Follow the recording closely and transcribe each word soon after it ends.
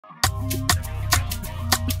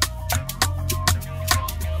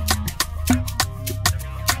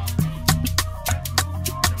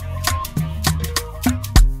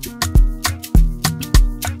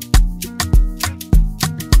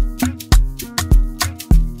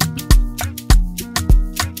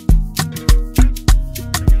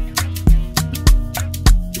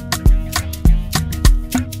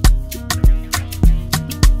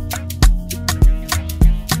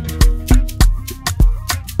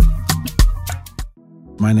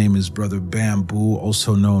My name is Brother Bamboo,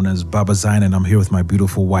 also known as Baba Zion, and I'm here with my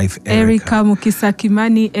beautiful wife, Erica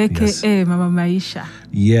Mukisakimani, a.k.a. Mama Maisha.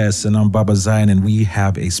 Yes, and I'm Baba Zion, and we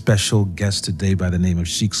have a special guest today by the name of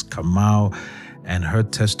Shiku'S Kamau, and her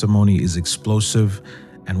testimony is explosive,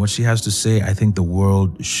 and what she has to say, I think the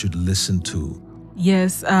world should listen to.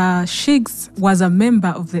 Yes, Shiku'S was a member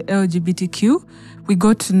of the LGBTQ. We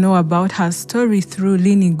got to know about her story through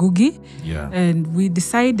Lini Ngugi, and we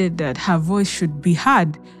decided that her voice should be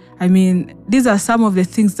heard. I mean, these are some of the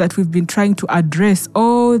things that we've been trying to address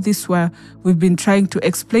all this while. We've been trying to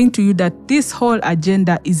explain to you that this whole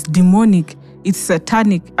agenda is demonic, it's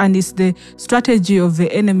satanic, and it's the strategy of the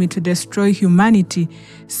enemy to destroy humanity.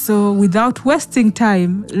 So without wasting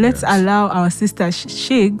time, let's allow our sister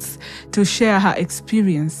Shiku'S to share her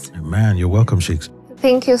experience. Man, you're welcome, Shiku'S.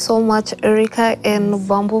 Thank you so much, Erica and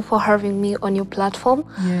Bamboo, for having me on your platform.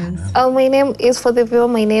 Yes. My name is, for the viewer,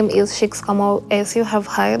 my name is Shiku'S Kamau, as you have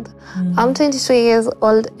heard. I'm 22 years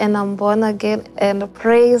old and I'm born again, and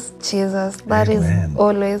praise Jesus. That Amen. is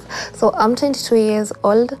always. So I'm 22 years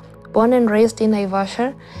old, born and raised in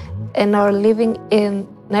Naivasha, and now living in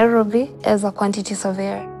Nairobi as a quantity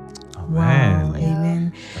surveyor. Wow,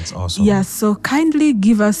 amen. That's awesome. Yeah, so kindly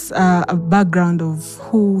give us a background of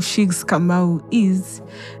who Shiku'S Kamau is.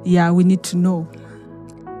 Yeah, we need to know.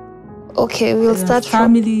 Okay, we'll start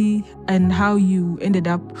family and how you ended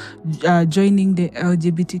up joining the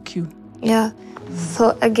LGBTQ. Yeah,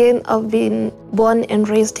 so again, I've been born and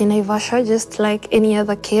raised in Naivasha just like any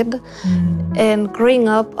other kid. And growing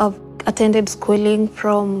up, I've attended schooling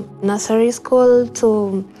from nursery school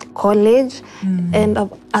to college. And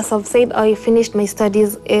as I've said, I finished my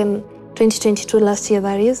studies in 2022, last year,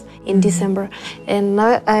 that is, in December. And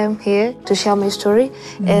now I am here to share my story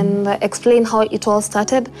and explain how it all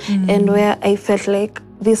started and where I felt like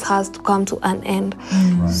this has to come to an end.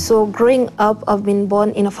 So growing up, I've been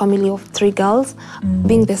born in a family of 3 girls,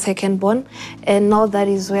 being the second born. And now that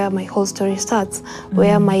is where my whole story starts,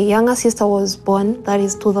 where my younger sister was born, that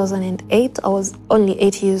is 2008. I was only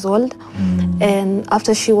 8 years old. And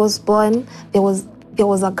after she was born, there was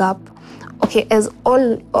a gap. Okay, as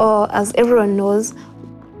everyone knows,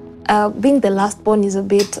 being the last born is a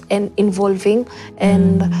bit involving,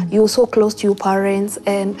 and you're so close to your parents,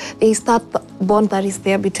 and they start the bond that is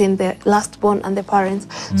there between the last born and the parents.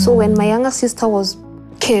 So when my younger sister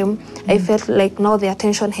came, I felt like now the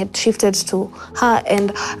attention had shifted to her,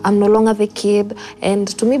 and I'm no longer the kid. And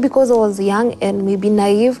to me, because I was young and maybe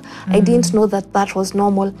naive, I didn't know that was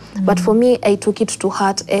normal. But for me, I took it to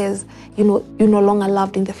heart as, you're no longer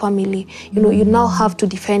loved in the family. You now have to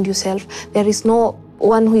defend yourself. There is no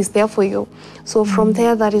one who is there for you. So from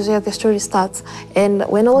there, that is where the story starts. And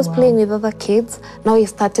when I was playing with other kids, now I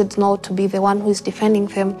started now to be the one who is defending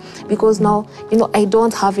them, because now, I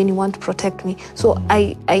don't have anyone to protect me. So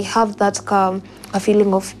I have that a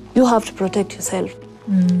feeling of, you have to protect yourself.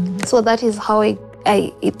 So that is how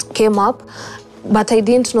it came up. But I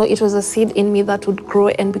didn't know it was a seed in me that would grow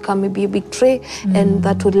and become maybe a big tree, and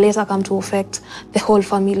that would later come to affect the whole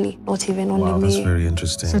family, not even only me. Wow, that's very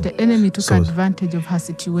interesting. So the enemy took advantage of her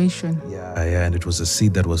situation. Yeah, and it was a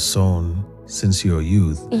seed that was sown since your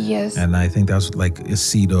youth. Yes. And I think that's like a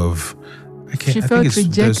seed of... She felt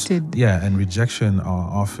rejected. Yeah, and rejection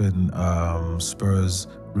often spurs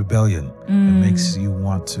rebellion. It makes you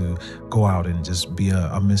want to go out and just be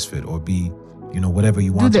a misfit, or be... whatever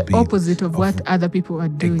you want to be. Do the opposite of what other people are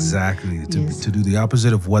doing. Exactly. To do the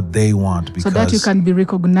opposite of what they want. Because, so that you can be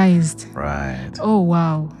recognized. Right. Oh,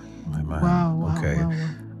 wow. Wow. Okay.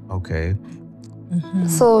 Wow. Okay.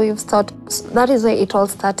 So that is where it all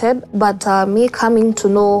started. But me coming to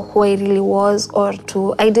know who I really was, or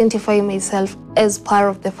to identify myself as part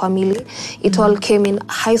of the family, it all came in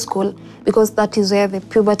high school, because that is where the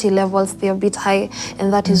puberty levels, they're a bit high,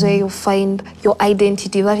 and that is where you find your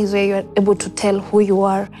identity. That is where you're able to tell who you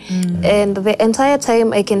are. And the entire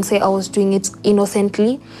time, I can say I was doing it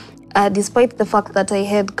innocently, despite the fact that I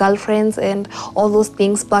had girlfriends and all those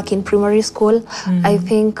things back in primary school. I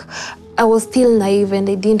think I was still naive and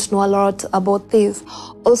I didn't know a lot about this.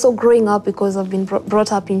 Also growing up, because I've been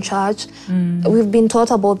brought up in church, we've been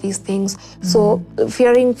taught about these things. So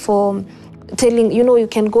fearing for telling, you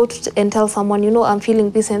can go and tell someone, I'm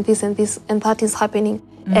feeling this and this and this, and that is happening.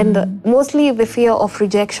 And mostly the fear of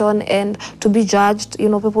rejection and to be judged,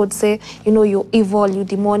 people would say, you're evil, you're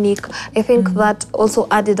demonic. I think that also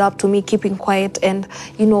added up to me keeping quiet and,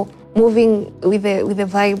 moving with the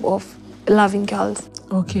vibe of loving girls.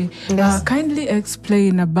 Okay. Yes. Kindly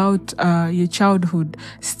explain about your childhood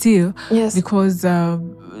still, yes. Because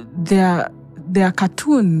there are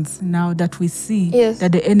cartoons now that we see Yes.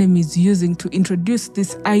 that the enemy is using to introduce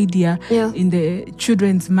this idea in the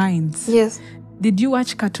children's minds. Yes. Did you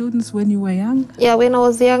watch cartoons when you were young? Yeah, when I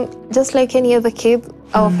was young, just like any other kid,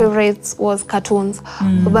 our favorites was cartoons.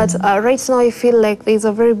 But right now, I feel like there's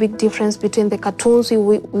a very big difference between the cartoons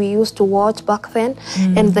we used to watch back then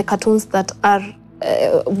and the cartoons that are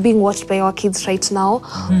being watched by our kids right now.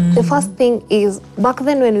 The first thing is, back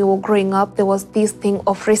then when we were growing up, there was this thing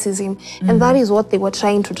of racism, and that is what they were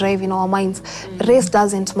trying to drive in our minds. Race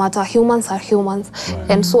doesn't matter, humans are humans.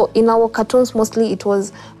 And so in our cartoons, mostly it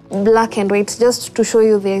was black and white, just to show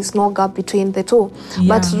you there is no gap between the two.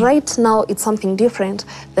 But right now it's something different.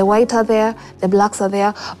 The white are there, the blacks are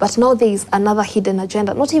there, but now there is another hidden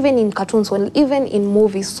agenda. Not even in cartoons, even in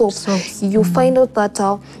movies, soaps. You find out that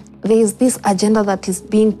there is this agenda that is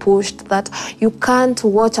being pushed, that you can't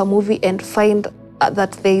watch a movie and find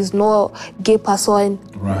that there is no gay person.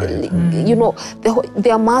 You know,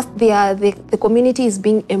 the community is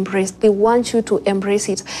being embraced. They want you to embrace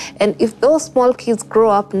it. And if those small kids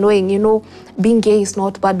grow up knowing, you know, being gay is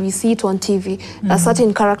not bad, we see it on TV, a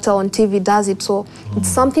certain character on TV does it, so it's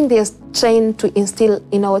something they're trying to instill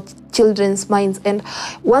in our children's minds. And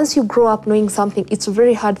once you grow up knowing something, it's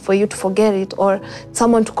very hard for you to forget it or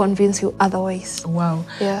someone to convince you otherwise. Wow.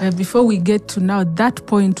 Yeah. Before we get to now that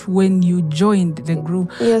point when you joined the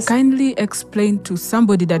group, kindly explain to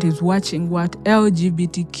somebody that is watching what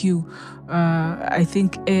LGBTQ, I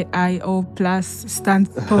think AIO plus stands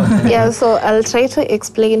for. Yeah, so I'll try to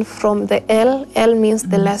explain from the L. L means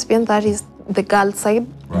the lesbian, that is the girl side,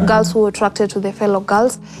 girls who are attracted to the fellow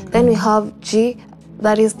girls. Then we have G,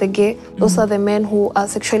 that is the gay. Those are the men who are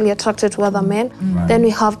sexually attracted to other men. Then we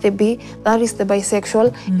have the B, that is the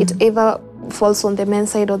bisexual. It either falls on the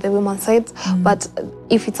men's side or the women's side. But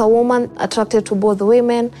if it's a woman attracted to both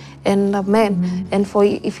women and men, and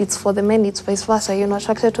if it's for the men, it's vice versa, you know,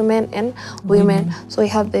 attracted to men and women. So we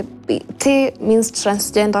have the B. T means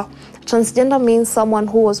transgender. Transgender means someone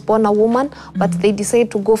who was born a woman, but they decide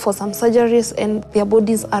to go for some surgeries and their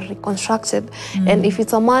bodies are reconstructed. And if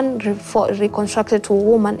it's a man, reconstructed to a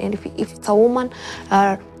woman, and if it's a woman,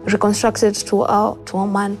 reconstructed to a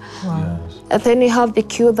man. And then we have the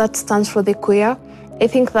Q, that stands for the queer. I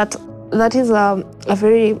think that is a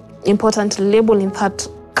very important label in that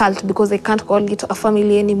cult, because they can't call it a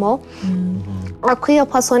family anymore. A queer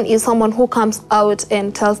person is someone who comes out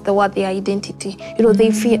and tells the world their identity. You know, they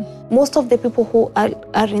fear. Most of the people who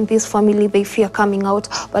are in this family, they fear coming out.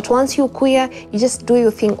 But once you're queer, you just do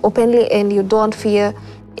your thing openly and you don't fear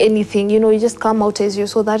anything. You know, you just come out as you.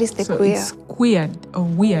 So that is the queer. It's queered or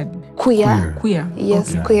weird? Queer.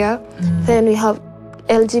 Yes, okay. Queer. Then we have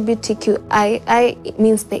LGBTQI. I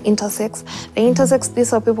means the intersex. The intersex,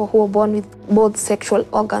 these are people who are born with both sexual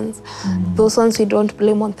organs. Those ones, we don't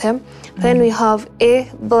blame on them. Then we have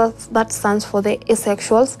A, that stands for the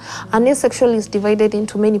asexuals. An asexual is divided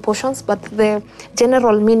into many portions, but the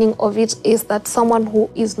general meaning of it is that someone who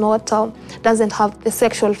is not, doesn't have the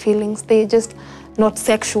sexual feelings. They're just not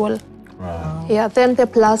sexual. Yeah. Then the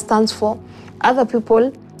plus stands for other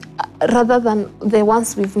people, rather than the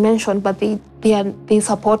ones we've mentioned, but they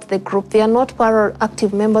support the group. They are not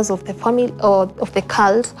active members of the family or of the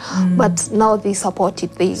cult, but now they support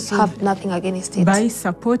it. They have nothing against it. By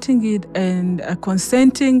supporting it and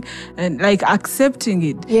consenting and like accepting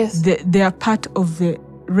it, they are part of the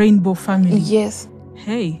rainbow family. Yes.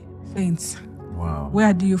 Hey, saints. Wow.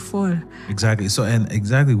 Where do you fall? Exactly. So, and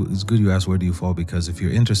exactly, it's good you asked where do you fall, because if you're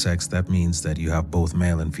intersex, that means that you have both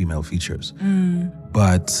male and female features.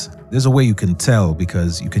 But there's a way you can tell,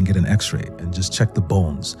 because you can get an x-ray and just check the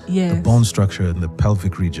bones. Yes. The bone structure in the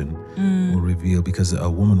pelvic region will reveal, because a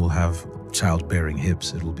woman will have childbearing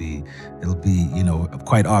hips. It'll be, you know,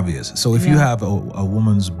 quite obvious. So if you have a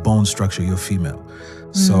woman's bone structure, you're female.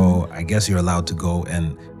 So I guess you're allowed to go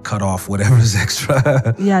and cut off whatever's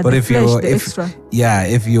extra. Yeah, but if extra.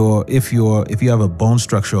 if you have a bone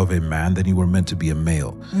structure of a man, then you were meant to be a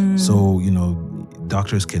male. So, you know,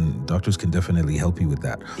 doctors can definitely help you with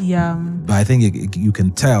that. Yeah. But I think you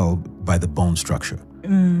can tell by the bone structure.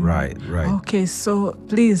 Right. Okay, so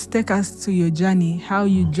please take us to your journey, how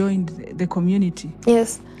you joined the community.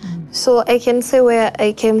 Yes. So I can say where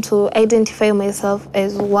I came to identify myself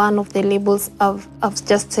as one of the labels I've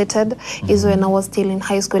just stated is when I was still in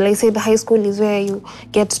high school. I said high school is where you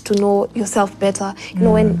get to know yourself better. You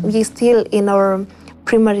know, when we're still in our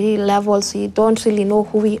primary levels, we don't really know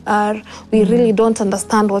who we are. We really don't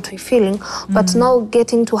understand what we're feeling. But now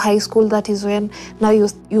getting to high school, that is when now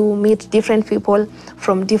you meet different people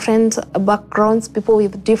from different backgrounds, people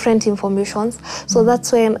with different informations. So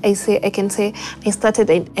that's when I can say I started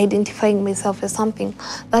identifying myself as something.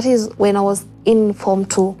 That is when I was in Form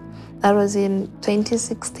 2. That was in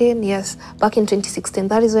 2016, yes, back in 2016.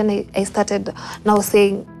 That is when I started now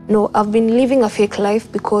saying, no, I've been living a fake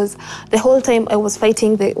life, because the whole time I was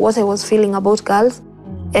fighting what I was feeling about girls,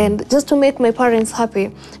 and just to make my parents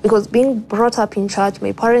happy, because being brought up in church,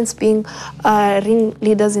 my parents being ring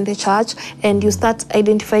leaders in the church, and you start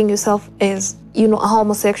identifying yourself as, a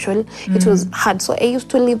homosexual, it was hard. So I used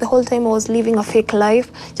to live, the whole time I was living a fake life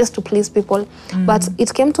just to please people. But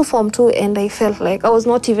it came to Form 2 and I felt like I was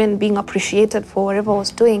not even being appreciated for whatever I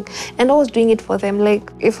was doing. And I was doing it for them. Like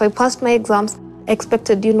if I passed my exams, I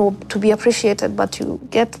expected, to be appreciated, but you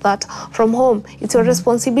get that from home. It's your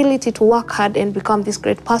responsibility to work hard and become this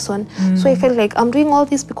great person. So I felt like I'm doing all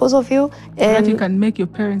this because of you. And that you can make your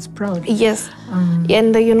parents proud. Yes.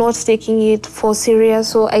 And you're not taking it for serious.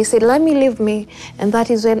 So I said, let me live me. And that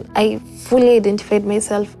is when I fully identified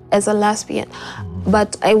myself as a lesbian.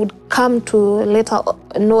 But I would come to later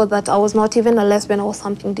know that I was not even a lesbian, I was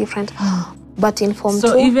something different. But in Form 2...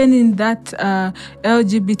 So even in that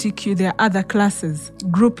LGBTQ, there are other classes,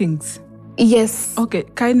 groupings? Yes. Okay,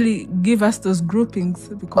 kindly give us those groupings,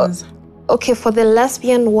 because... Okay, for the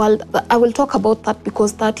lesbian world, I will talk about that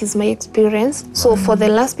because that is my experience. So for the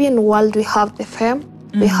lesbian world, we have the femme,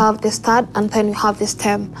 we have the stud, and then we have the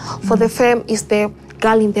stem. For the femme is the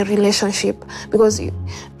girl in the relationship, because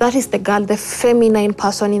that is the girl, the feminine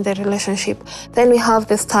person in the relationship. Then we have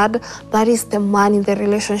the stud, that is the man in the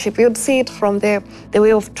relationship. You'd see it from the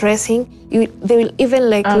way of dressing. They will even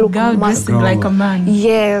look girl dressing like a man.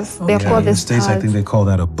 Yes, they're called the States, I think they call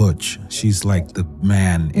that a butch. She's like the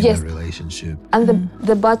man in the relationship. And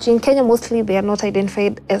the butch in Kenya, mostly they are not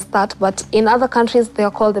identified as that, but in other countries they are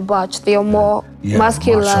called the butch. They are more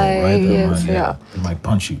masculine. Martial, right? Yes, They might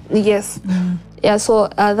punch you. Yes. Yeah, so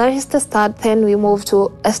that is the start. Then we move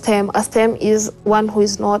to a stem. A stem is one who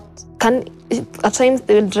is not, at times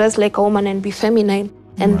they will dress like a woman and be feminine.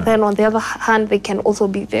 And then on the other hand, they can also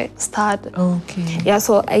be the stud. Okay. Yeah,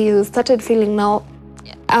 so I started feeling now,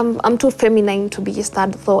 I'm too feminine to be a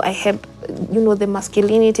stud. So I had, the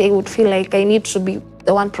masculinity. I would feel like I need to be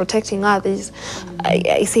the one protecting others.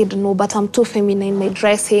 I said, no, but I'm too feminine. My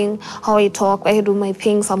dressing, how I talk, I do my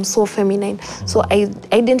things, I'm so feminine. So I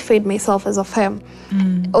identified myself as a femme.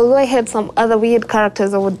 Although I had some other weird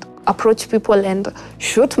characters, I would approach people and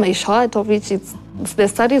shoot my shot, of which the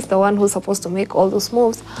stud is the one who's supposed to make all those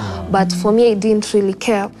moves. But for me, I didn't really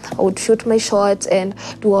care. I would shoot my shot and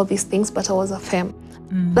do all these things, but I was a femme.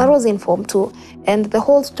 That was in Form 2. And the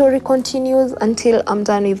whole story continues until I'm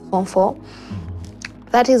done with Form 4.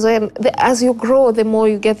 That is when, as you grow, the more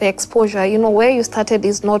you get the exposure. Where you started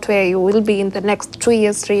is not where you will be in the next 2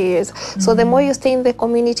 years, 3 years. So the more you stay in the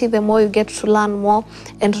community, the more you get to learn more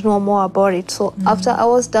and know more about it. So after I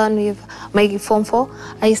was done with my Form 4,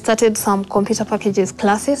 I started some computer packages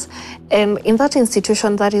classes. And in that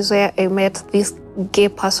institution, that is where I met this gay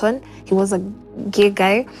person. He was a gay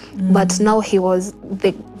guy, but now he was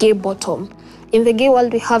the gay bottom. In the gay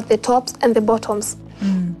world, we have the tops and the bottoms.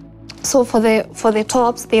 So for the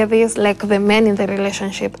tops, there is like the men in the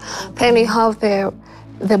relationship. Then we have the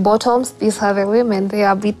bottoms. These are the women. They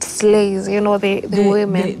are a bit slaves, the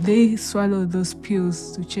women. They swallow those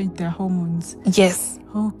pills to change their hormones. Yes.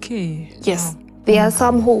 Okay. Yes. Wow. There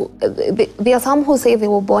are some who say they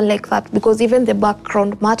were born like that, because even the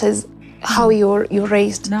background matters, how you're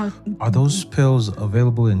raised. Now, are those pills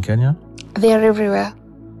available in Kenya? They are everywhere.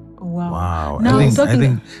 Wow. Now, I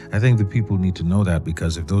think the people need to know that,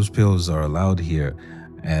 because if those pills are allowed here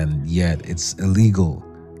and yet it's illegal,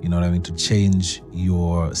 to change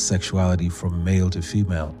your sexuality from male to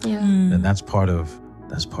female, then that's part of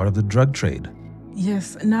the drug trade.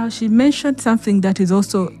 Yes. Now, she mentioned something that is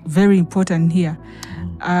also very important here.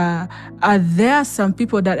 Are there some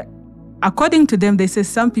people that, according to them, they say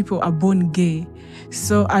some people are born gay?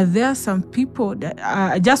 So are there some people that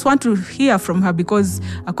I just want to hear from her, because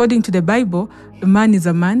according to the Bible, a man is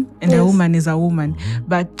a man and a woman is a woman.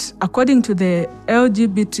 But according to the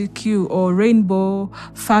LGBTQ or rainbow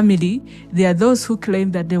family, there are those who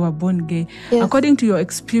claim that they were born gay. Yes. According to your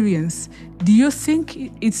experience, do you think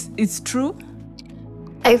it's true?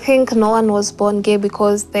 I think no one was born gay,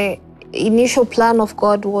 because the initial plan of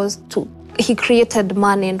God was He created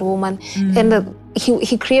man and woman, and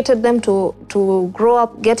he created them to grow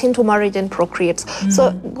up, get into marriage and procreate.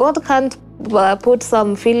 So God can't put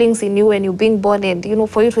some feelings in you when you're being born, and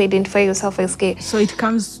for you to identify yourself as gay. So it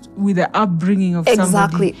comes with the upbringing of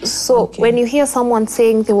exactly. somebody. So when you hear someone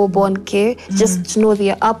saying they were born gay, just know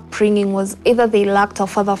their upbringing was either they lacked a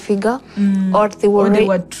father figure, or they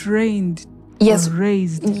were trained. Yes, or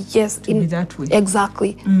raised. Yes, to be that way.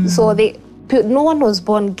 Exactly. So no one was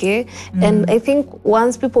born gay, and I think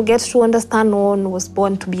once people get to understand no one was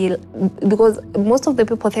born to be, because most of the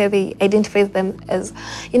people there, they identify them as,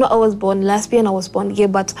 I was born lesbian, I was born gay,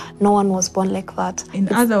 but no one was born like that.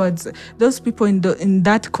 In other words, those people in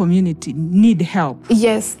that community need help.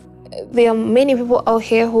 Yes. There are many people out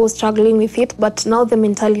here who are struggling with it, but now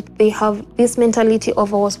they have this mentality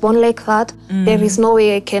of I was born like that. There is no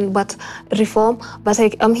way I can but reform. But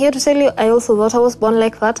I'm here to tell you, I also thought I was born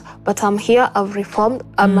like that, but I'm here, I've reformed,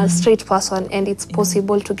 I'm a straight person, and it's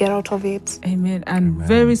possible to get out of it. Amen. And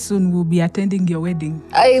very soon we'll be attending your wedding.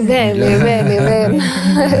 Amen,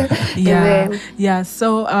 amen. Amen. Yeah.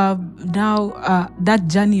 So now that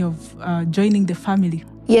journey of joining the family.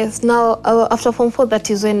 Yes, now after Form 4, that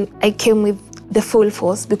is when I came with the full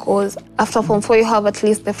force, because after Form 4 you have at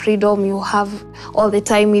least the freedom, you have all the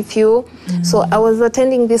time with you. So I was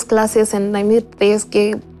attending these classes and I met this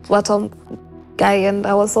gay bottom guy, and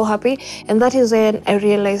I was so happy. And that is when I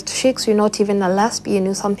realized, Shiku'S, you're not even a lesbian,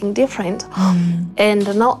 you're something different.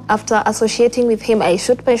 And now after associating with him, I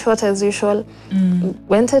shoot my shot as usual,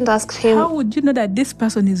 went and asked him. How would you know that this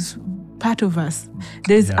person is part of us?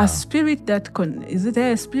 There's a spirit that is it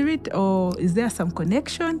there a spirit, or is there some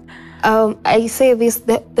connection? I say this,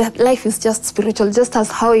 that life is just spiritual, just as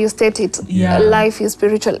how you state it. Life is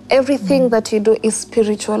spiritual. Everything that you do is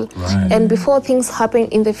spiritual. Right. And before things happen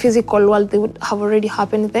in the physical world, they would have already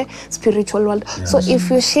happened in the spiritual world. So if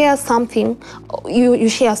you share something, you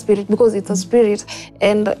share spirit, because it's a spirit,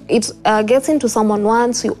 and it gets into someone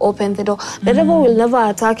once you open the door. The devil will never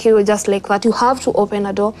attack you just like that. You have to open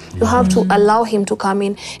a door. You have to allow him to come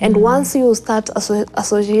in. And once you start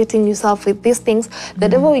associating yourself with these things, the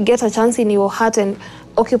devil will get a chance in your heart and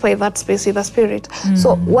occupy that space with the spirit.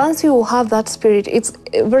 So once you have that spirit, it's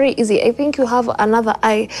very easy. I think you have another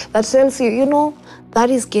eye that tells you, that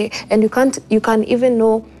is gay, and you can't even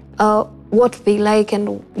know what they like, and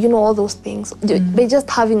all those things. They're just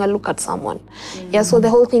having a look at someone. So the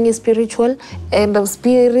whole thing is spiritual, and the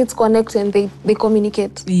spirits connect and they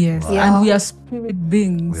communicate. And we are spirit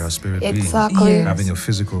beings. We are spirit beings. Exactly. Having a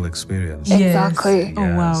physical experience. Exactly.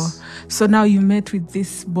 Oh wow. So now you met with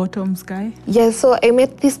this bottoms guy? So I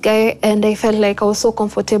met this guy, and I felt like I was so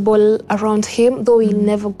comfortable around him, though we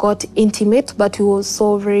never got intimate, but we were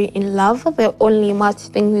so very in love. The only much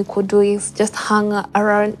thing we could do is just hang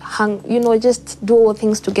around, just do all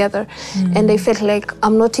things together. And I felt like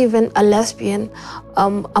I'm not even a lesbian,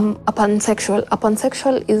 I'm a pansexual. A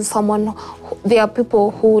pansexual is someone, there are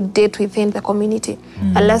people who date within the community.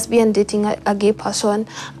 A lesbian dating a gay person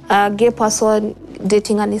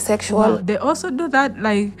dating an asexual. Wow. They also do that,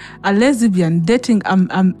 like a lesbian dating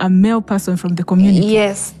a male person from the community.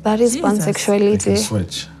 Yes, that is pansexuality. They can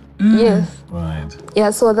switch. Yes.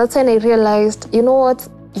 Right. So that's when I realized, you know what,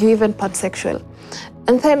 you're even pansexual.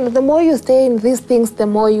 And then the more you stay in these things, the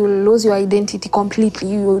more you lose your identity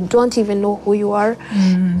completely. You don't even know who you are.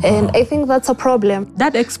 And I think that's a problem.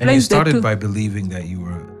 That explains. And you started by believing that you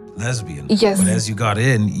were lesbian. Yes. But as you got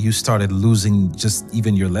in, you started losing just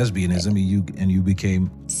even your lesbianism, and you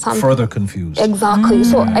became further confused. Exactly.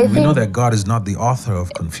 So I think we know that God is not the author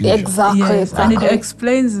of confusion. Exactly. And it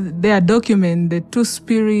explains their document, the two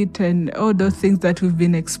spirit, and all those things that we've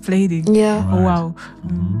been explaining. Right. Oh,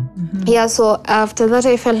 wow. So after that,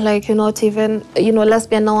 I felt like not even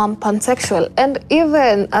lesbian. Now I'm pansexual, and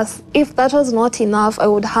even as if that was not enough, I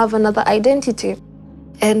would have another identity.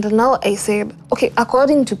 And now I said, okay,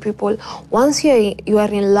 according to people, once you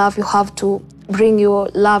are in love, you have to bring your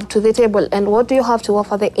love to the table. And what do you have to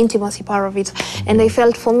offer? The intimacy part of it. And I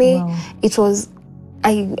felt for me, it was,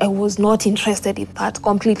 I was not interested in that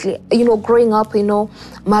completely. Growing up,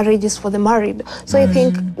 marriage is for the married. So I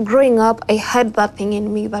think growing up, I had that thing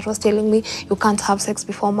in me that was telling me you can't have sex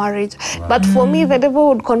before marriage. But for me, the devil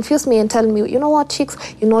would confuse me and tell me, you know what,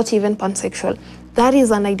 Shiku'S, you're not even pansexual. That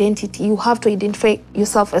is an identity. You have to identify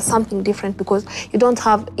yourself as something different, because you don't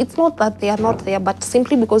have, it's not that they are not there, but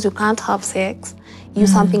simply because you can't have sex, you're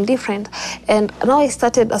something different. And now I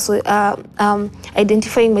started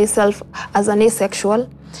identifying myself as an asexual.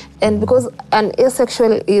 And because an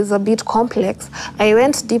asexual is a bit complex, I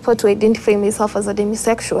went deeper to identify myself as a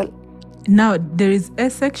demisexual. Now, there is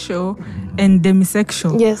asexual and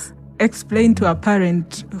demisexual. Yes. explain to a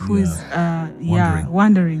parent who is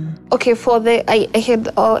wondering? Okay, I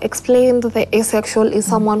had explained the asexual is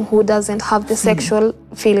someone who doesn't have the sexual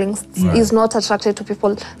feelings, is not attracted to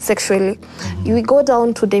people sexually. We go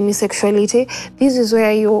down to demisexuality. This is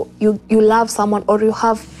where you love someone or you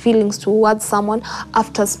have feelings towards someone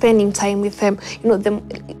after spending time with them.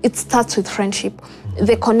 It starts with friendship.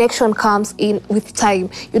 The connection comes in with time.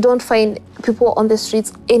 You don't find people on the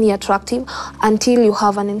streets any attractive until you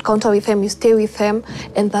have an encounter with them, you stay with them,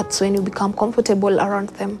 and that's when you become comfortable around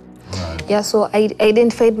them. Right. Yeah, so I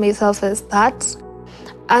identified myself as that.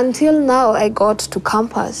 Until now, I got to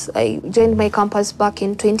campus. I joined my campus back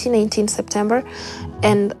in 2019, September,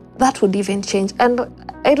 and that would even change. And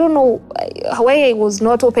I don't know why I was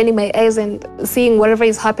not opening my eyes and seeing whatever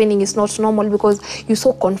is happening is not normal, because you're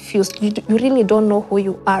so confused. You really don't know who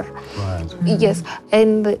you are. Right. Yes.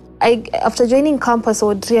 And after joining campus, I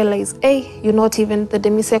would realize, hey, you're not even the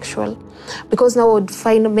demisexual. Because now I would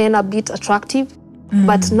find men a bit attractive,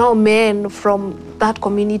 but now men from that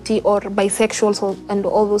community or bisexuals and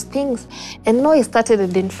all those things. And now I started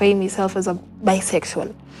identifying myself as a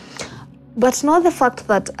bisexual. But not the fact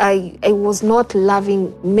that I was not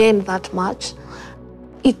loving men that much,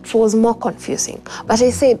 it was more confusing. But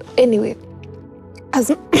I said, anyway, as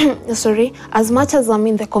much as I'm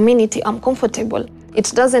in the community, I'm comfortable. It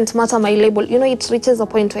doesn't matter my label. It reaches a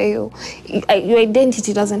point where your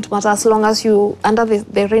identity doesn't matter as long as you under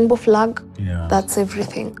the rainbow flag. Yeah. That's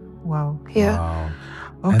everything. Wow. Yeah. Wow.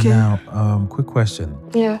 Okay. And now, quick question.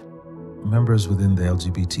 Yeah. Members within the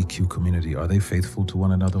LGBTQ community, are they faithful to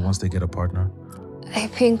one another once they get a partner? I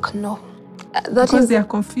think no. Because they are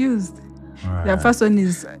confused. Right. Their person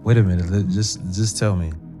is... Wait a minute, just tell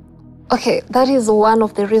me. Okay, that is one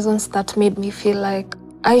of the reasons that made me feel like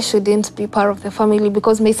I shouldn't be part of the family,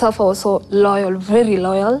 because myself I was so loyal, very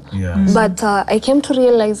loyal. Yes. But I came to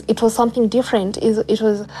realize it was something different. It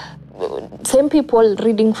was same people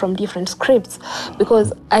reading from different scripts,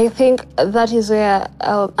 because I think that is where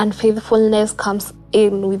unfaithfulness comes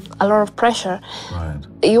in with a lot of pressure. Right.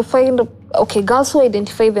 You find, girls who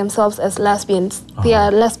identify themselves as lesbians, they are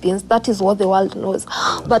lesbians. That is what the world knows.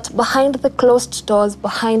 But behind the closed doors,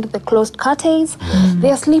 behind the closed curtains, they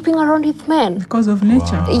are sleeping around with men. Because of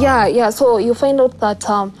nature. Wow. Yeah. So you find out that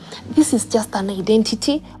this is just an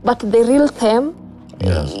identity, but the real them,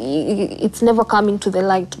 it's never coming to the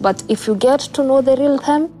light. But if you get to know the real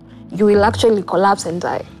them, you will actually collapse and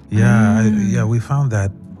die. Yeah, we found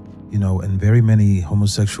that, and very many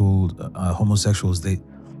homosexuals,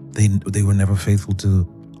 they were never faithful to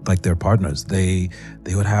like their partners. They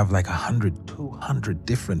would have like 100, 200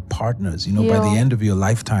 different partners. By the end of your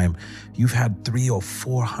lifetime, you've had 300 or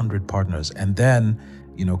 400 partners. And then,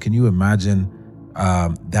 can you imagine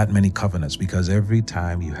that many covenants? Because every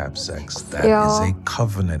time you have sex, that is a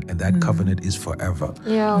covenant, and that covenant is forever.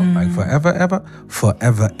 Yeah. Like forever, ever,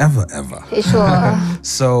 forever, ever, ever. Sure.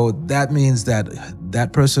 So that means that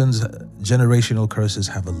person's generational curses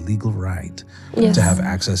have a legal right to have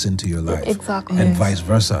access into your life. Exactly. And vice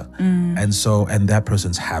versa. And that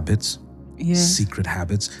person's habits, secret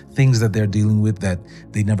habits, things that they're dealing with that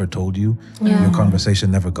they never told you. Your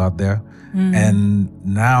conversation never got there. And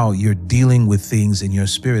now you're dealing with things in your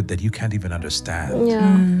spirit that you can't even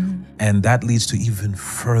understand. And that leads to even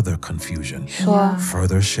further confusion,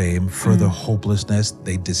 further shame, further hopelessness.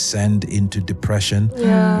 They descend into depression.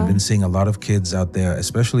 We've been seeing a lot of kids out there,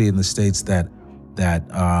 especially in the States, that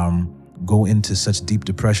go into such deep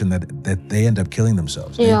depression that they end up killing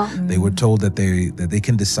themselves. They were told that they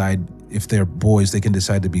can decide, if they're boys, they can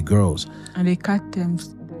decide to be girls. And they cut them.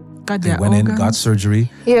 They went in, got surgery.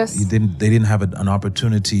 Yes. They didn't have an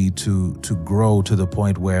opportunity to grow to the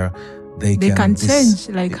point where they can change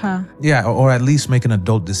like her. Yeah, or at least make an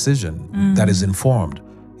adult decision that is informed.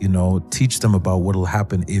 Teach them about what will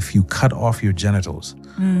happen if you cut off your genitals.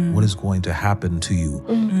 What is going to happen to you?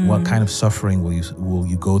 What kind of suffering will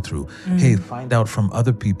you go through? Hey, find out from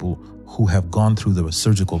other people who have gone through the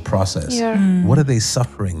surgical process. What are they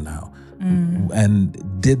suffering now?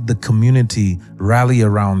 And did the community rally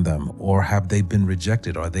around them, or have they been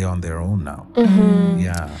rejected? Are they on their own now?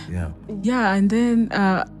 Yeah, and then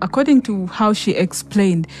according to how she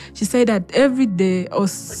explained, she said that every day or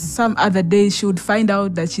some other day she would find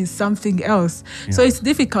out that she's something else. So it's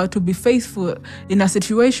difficult to be faithful in a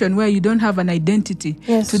situation where you don't have an identity.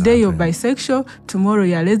 Today you're bisexual, tomorrow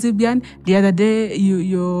you're lesbian, the other day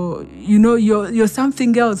you're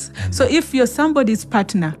something else. So if you're somebody's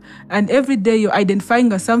partner and every day you're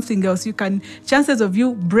identifying as something else, chances of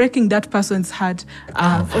you breaking that person's heart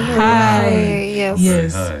are high.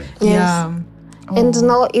 Yes. Yeah. And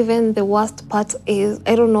now even the worst part is,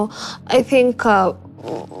 I don't know, I think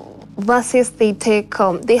verses they take,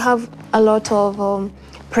 they have a lot of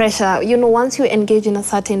pressure. You know, once you engage in a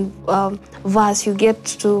certain verse, you get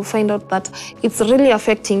to find out that it's really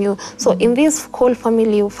affecting you. So in this whole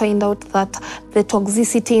family, you find out that the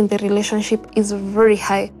toxicity in the relationship is very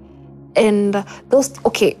high. And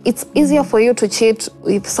it's easier for you to cheat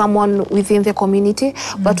with someone within the community,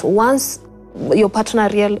 but once your partner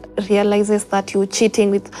realizes that you're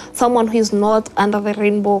cheating with someone who is not under the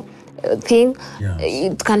rainbow thing,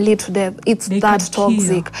 it can lead to death. They that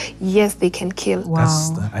toxic. Kill. Yes, they can kill.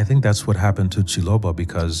 Wow. I think that's what happened to Chiloba,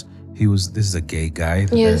 because this is a gay guy,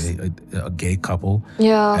 a gay couple,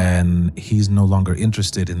 and he's no longer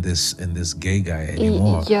interested in this gay guy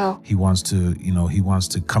anymore. He wants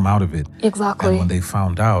to come out of it. Exactly. And when they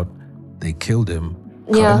found out, they killed him,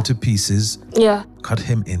 cut him to pieces, cut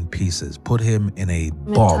him in pieces, put him in a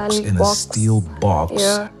box, a steel box,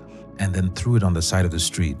 and then threw it on the side of the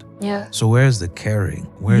street. So where's the caring?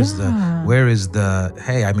 Where is the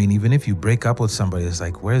hey, I mean, even if you break up with somebody, it's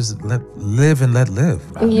like, live and let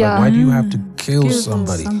live. Like, why do you have to kill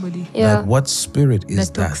somebody? Like, what spirit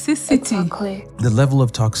is that? Toxicity. Exactly. The level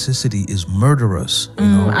of toxicity is murderous. You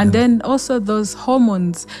know? And then also those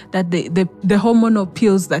hormones that the hormonal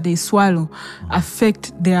pills that they swallow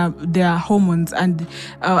affect their hormones. And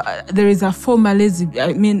there is a former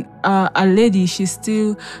lesbian, a lady,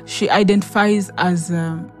 she identifies as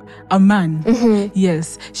a man.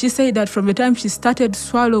 Yes. She said that from the time she started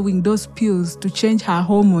swallowing those pills to change her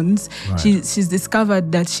hormones, she's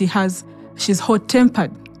discovered that she's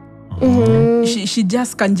hot-tempered. She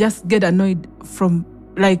can just get annoyed from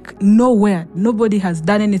like nowhere. Nobody has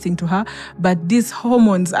done anything to her, but these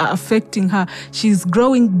hormones are affecting her. She's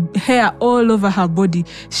growing hair all over her body.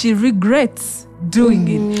 She regrets doing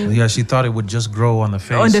it. Yeah, she thought it would just grow on the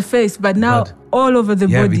face. But now all over the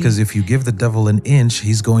body. Yeah, because if you give the devil an inch,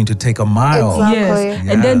 he's going to take a mile. Exactly. Yes.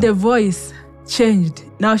 And then the voice changed.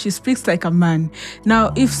 Now she speaks like a man.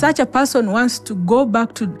 Now, if such a person wants to go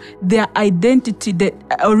back to their identity, the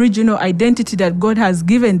original identity that God has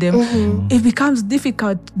given them, it becomes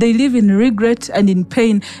difficult. They live in regret and in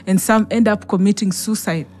pain, and some end up committing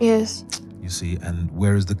suicide. Yes. You see, and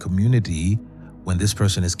where is the community when this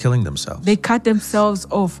person is killing themselves? They cut themselves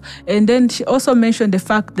off. And then she also mentioned the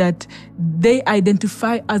fact that they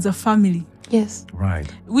identify as a family. Yes.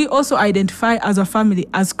 Right. We also identify as a family.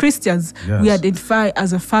 As Christians, we identify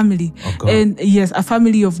as a family. Of God. And yes, a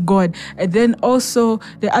family of God. And then also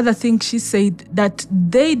the other thing she said, that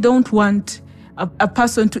they don't want a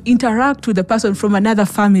person to interact with a person from another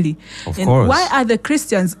family. Of course. Why are the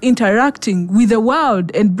Christians interacting with the world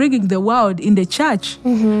and bringing the world in the church?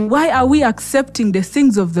 Why are we accepting the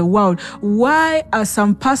things of the world? Why are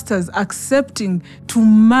some pastors accepting to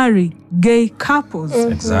marry gay couples?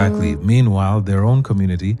 Exactly. Meanwhile, their own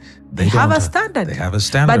community, they have a standard. They have a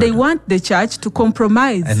standard. But they want the church to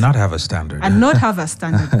compromise. And not have a standard.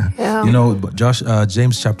 You know,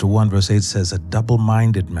 James chapter 1 verse 8 says, a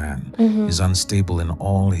double-minded man is unstable in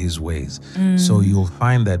all his ways. So you'll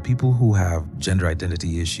find that people who have gender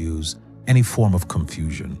identity issues, any form of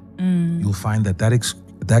confusion, you'll find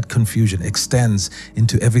that confusion extends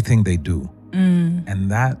into everything they do. And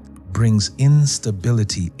that brings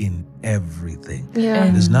instability in everything.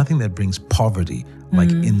 And there's nothing that brings poverty like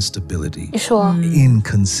instability,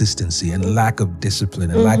 inconsistency, and lack of discipline,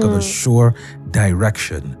 and lack of a sure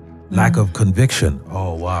direction, lack of conviction.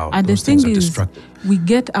 Oh, wow. And the thing is, we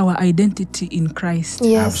get our identity in Christ.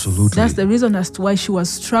 Yes. Absolutely. That's the reason as to why she was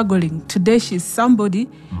struggling. Today she's somebody.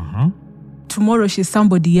 Tomorrow she's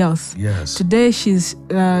somebody else. Yes. Today she's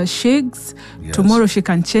Shiku'S. Yes. Tomorrow she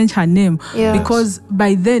can change her name. Yes. Because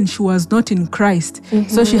by then she was not in Christ.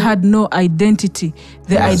 So she had no identity.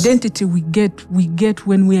 The identity we get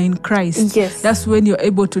when we are in Christ. Yes. That's when you're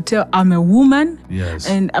able to tell, I'm a woman. Yes.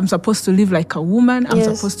 And I'm supposed to live like a woman. I'm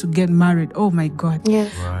supposed to get married. Oh my God.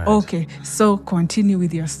 Yes. Right. Okay. So continue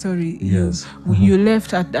with your story. Yes. You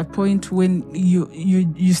left at a point when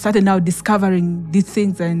you started now discovering these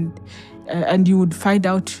things, and you would find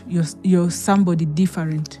out you're somebody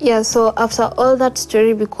different. Yeah, so after all that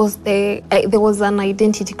story, because there was an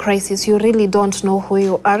identity crisis, you really don't know who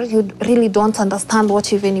you are. You really don't understand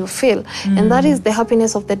what even you feel. And that is the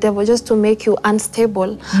happiness of the devil, just to make you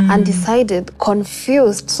unstable, undecided,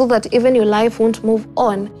 confused, so that even your life won't move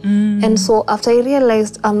on. And so after I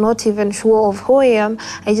realized I'm not even sure of who I am,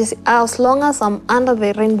 as long as I'm under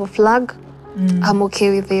the rainbow flag, I'm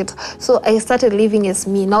okay with it. So I started living as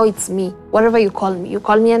me. Now it's me. Whatever you call me. You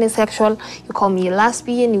call me an asexual, you call me a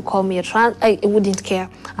lesbian, you call me a trans, I wouldn't care.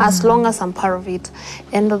 As long as I'm part of it.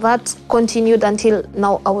 And that continued until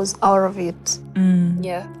now I was out of it.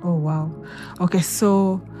 Yeah. Oh, wow. Okay,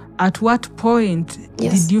 so at what point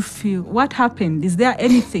did you feel, what happened? Is there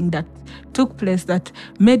anything that took place that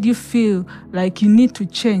made you feel like you need to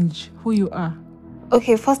change who you are?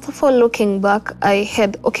 Okay, first of all, looking back,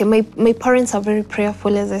 my parents are very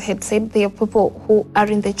prayerful, as I had said. They are people who are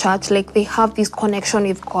in the church, like they have this connection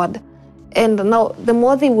with God. And now, the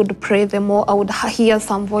more they would pray, the more I would hear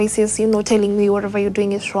some voices, telling me whatever you're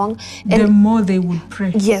doing is wrong. And the more they would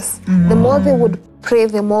pray. Yes. The more they would pray,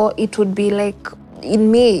 the more it would be like,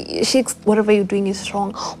 in me, Shiku'S, whatever you're doing is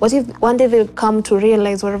wrong. What if one day they come to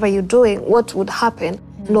realize whatever you're doing, what would happen?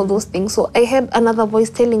 And all those things. So I had another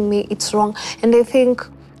voice telling me it's wrong. And I think,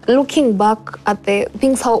 looking back at the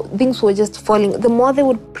things, how things were just falling, the more they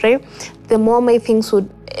would pray, the more my things would,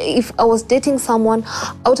 if I was dating someone,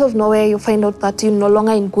 out of nowhere you find out that you're no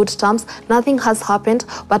longer in good terms, nothing has happened,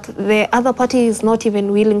 but the other party is not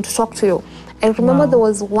even willing to talk to you. I remember there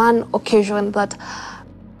was one occasion that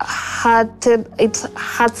it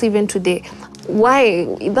hurts even today. Why?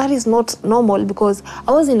 That is not normal, because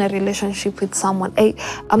I was in a relationship with someone.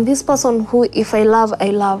 I'm this person who, if I love,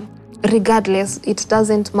 I love. Regardless, it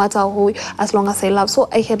doesn't matter who, as long as I love. So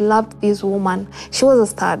I had loved this woman. She was a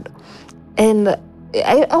stud. And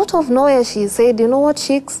out of nowhere, she said, you know what,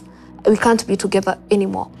 Shiku'S, we can't be together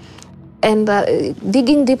anymore. And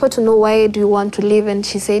digging deeper to know why do you want to leave, and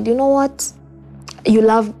she said, you know what, you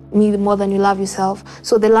love me more than you love yourself.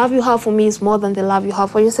 So the love you have for me is more than the love you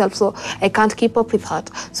have for yourself. So I can't keep up with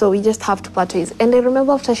that. So we just have to part ways. And I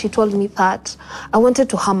remember after she told me that, I wanted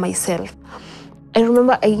to harm myself. I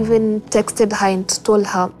remember I even texted her and told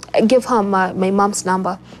her, I gave her my mom's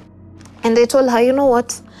number. And I told her, you know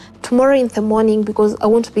what, tomorrow in the morning, because I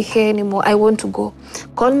won't be here anymore, I want to go.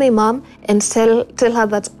 Call my mom and tell her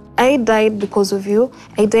that I died because of you.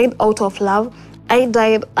 I died out of love. I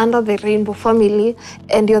died under the Rainbow family,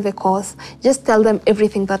 and you're the cause. Just tell them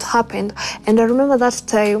everything that happened. And I remember that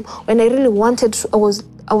time when I really wanted to,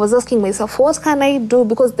 I was asking myself, what can I do?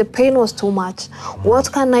 Because the pain was too much.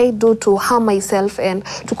 What can I do to harm myself and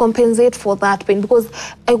to compensate for that pain? Because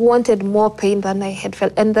I wanted more pain than I had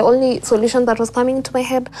felt. And the only solution that was coming into my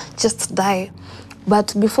head, just die.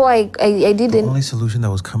 But before I didn't. The only solution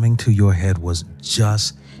that was coming to your head was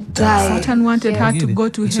just die. Satan wanted her to go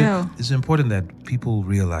to hell. It's important that people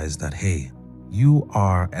realize that, hey, you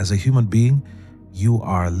are, as a human being, you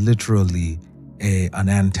are literally an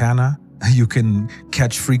antenna. You can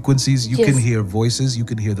catch frequencies, you can hear voices, you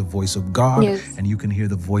can hear the voice of God, and you can hear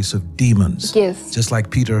the voice of demons. Yes. Just like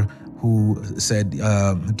Peter, who said,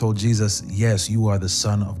 told Jesus, yes, you are the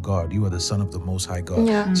Son of God. You are the Son of the Most High God.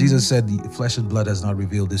 Yeah. Jesus said, flesh and blood has not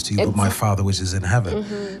revealed this to you, but my Father which is in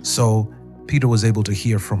heaven. So Peter was able to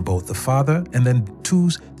hear from both the Father, and then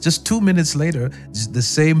just 2 minutes later, the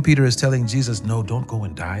same Peter is telling Jesus, no, don't go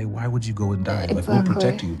and die. Why would you go and die? Like, we'll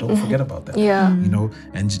protect you. Don't forget about that. Yeah. You know,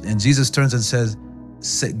 and Jesus turns and says,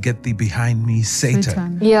 get thee behind me,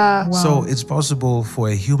 Satan. Yeah. Wow. So it's possible for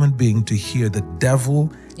a human being to hear the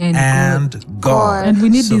devil and God. And we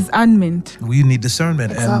need discernment. We need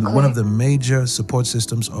discernment. Exactly. And one of the major support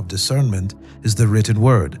systems of discernment is the written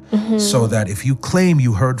word. So that if you claim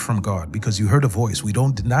you heard from God, because you heard a voice, we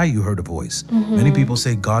don't deny you heard a voice. Many people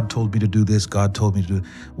say, God told me to do this, God told me to do.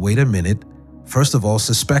 Wait a minute. First of all,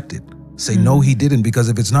 suspect it. Say, no, he didn't, because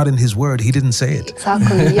if it's not in his word, he didn't say it.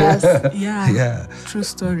 Exactly, yes. Yeah. True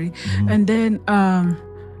story. And then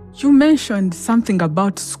you mentioned something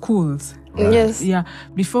about schools. Right. Yes. Yeah.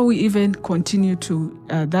 Before we even continue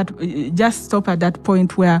to just stop at that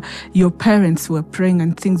point where your parents were praying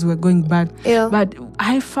and things were going bad. Yeah. But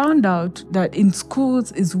I found out that in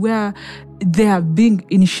schools is where they are being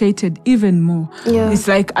initiated even more. Yeah. It's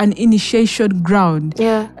like an initiation ground.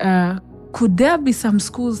 Yeah. Could there be some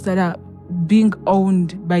schools that are being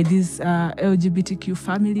owned by these LGBTQ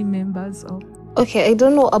family members? Or? Okay, I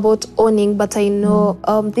don't know about owning, but I know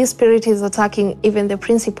this spirit is attacking even the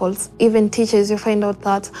principals, even teachers. You find out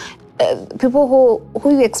that people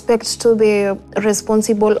who you expect to be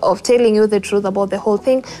responsible of telling you the truth about the whole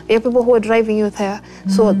thing, they are people who are driving you there.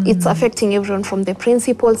 So it's affecting everyone, from the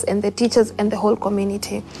principals and the teachers and the whole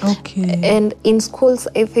community. Okay. And in schools,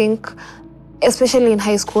 I think, especially in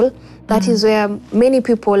high school, that is where many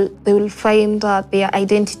people, they will find their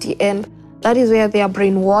identity, and that is where they are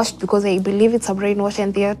brainwashed, because I believe it's a brainwash,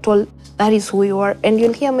 and they are told that is who you are. And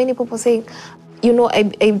you'll hear many people saying, you know,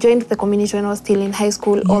 I joined the community when I was still in high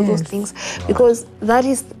school, all those things, because that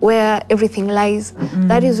is where everything lies.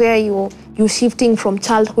 That is where you you're shifting from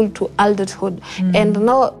childhood to adulthood. And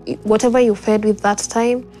now whatever you fed with that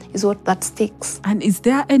time is what that sticks. And is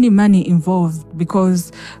there any money involved?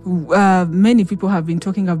 Because many people have been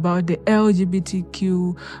talking about the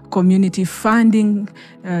LGBTQ community funding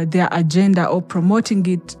their agenda or promoting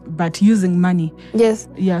it, but using money. Yes.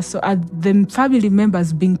 Yeah, so are the family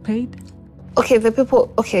members being paid? Okay, the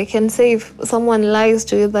people, I can say if someone lies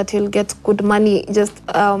to you that you'll get good money, just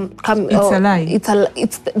come. It's a lie.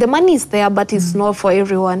 It's the money is there, but it's not for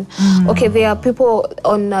everyone. Okay, there are people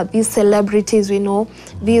on these celebrities, we know,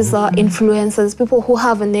 these influencers, people who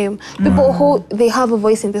have a name, people who they have a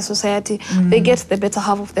voice in the society. They get the better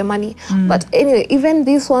half of the money. But anyway, even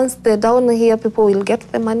these ones, the down here people will get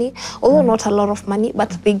the money, although not a lot of money, but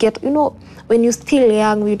they get, when you're still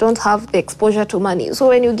young, you don't have the exposure to money. So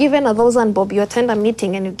when you're given 1,000 bob, you attend a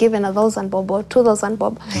meeting and you're given 1,000 bob or 2,000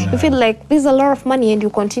 bob, you feel like there's a lot of money and you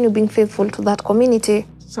continue being faithful to that community.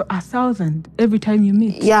 So 1,000 every time you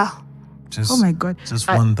meet? Yeah. Oh my God. Just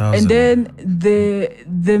 1,000. And then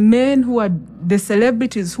the men who are the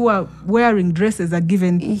celebrities who are wearing dresses are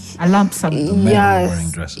given a lump sum. The men who are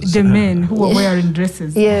wearing dresses. The men who are wearing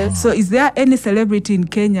dresses. Yes. So is there any celebrity in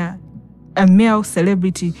Kenya, a male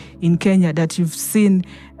celebrity in Kenya that you've seen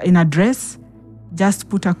in a dress? Just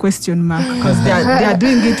put a question mark, because they are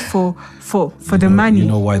doing it for the money. You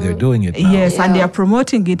know why they're doing it now. Yes, and they are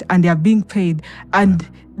promoting it and they are being paid. And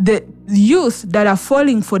the youth that are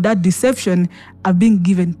falling for that deception are being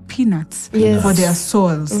given peanuts for their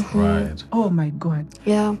souls. Right. Oh my God.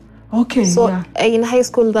 Yeah. Okay. So in high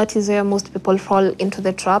school, that is where most people fall into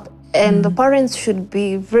the trap. And the parents should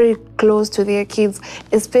be very close to their kids,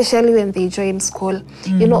 especially when they join school.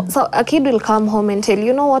 So a kid will come home and tell,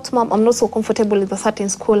 you know what, Mom, I'm not so comfortable with a certain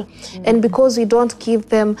school. And because we don't give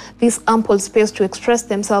them this ample space to express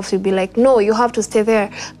themselves, you'll be like, no, you have to stay there.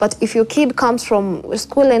 But if your kid comes from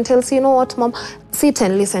school and tells you, know what, Mom, sit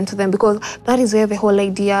and listen to them, because that is where the whole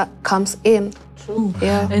idea comes in. True.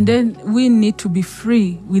 Yeah. And then we need to be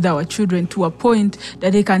free with our children to a point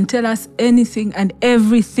that they can tell us anything and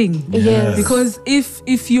everything. Yes. Because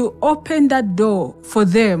if you open that door for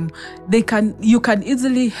them, you can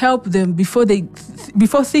easily help them before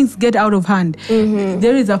things get out of hand.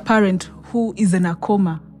 There is a parent who is in a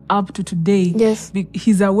coma up to today. Yes.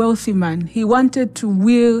 He's a wealthy man. He wanted to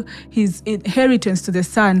will his inheritance to the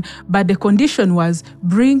son, but the condition was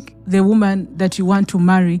bring the woman that you want to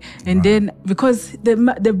marry. And then because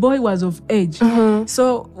the boy was of age.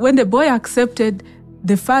 So when the boy accepted,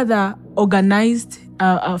 the father organized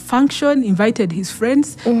a function, invited his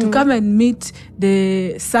friends to come and meet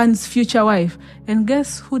the son's future wife. And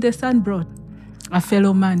guess who the son brought? A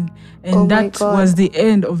fellow man. And that was the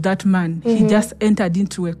end of that man. He just entered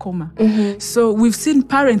into a coma. So we've seen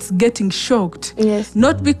parents getting shocked. Yes.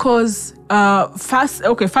 Not because, first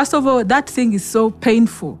of all, that thing is so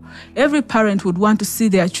painful. Every parent would want to see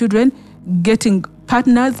their children getting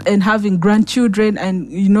partners and having grandchildren, and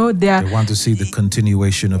they want to see the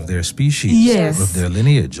continuation of their species, of their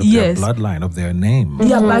lineage, of their bloodline, of their name, of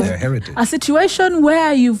their heritage. A situation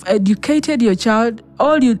where you've educated your child,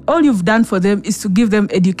 all you've done for them is to give them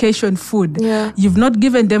education, food. Yeah. You've not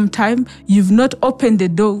given them time. You've not opened the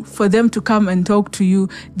door for them to come and talk to you.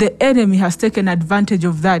 The enemy has taken advantage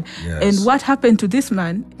of that. Yes. And what happened to this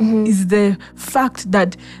man is the fact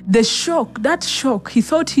that that shock, he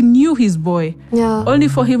thought he knew his boy. Yeah. Only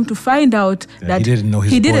for him to find out that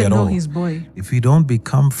he didn't know his boy. If you don't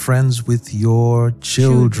become friends with your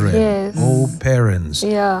children, parents,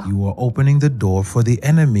 you are opening the door for the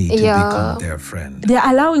enemy to become their friend. They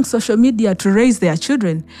are allowing social media to raise their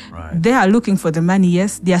children. Right. They are looking for the money,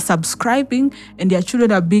 yes. They are subscribing, and their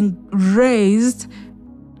children are being raised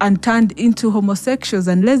and turned into homosexuals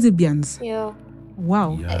and lesbians. Yeah.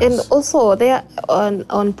 Wow. Yes. And also, they are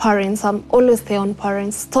on parents. I'm always there on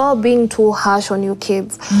parents. Stop being too harsh on your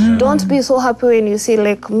kids. Don't be so happy when you see,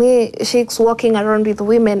 like me, Shiku'S walking around with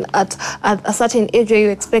women at a certain age where you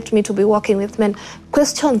expect me to be walking with men.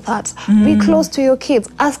 Question that. Be close to your kids.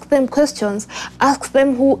 Ask them questions. Ask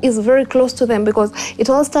them who is very close to them, because it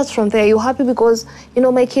all starts from there. You're happy because,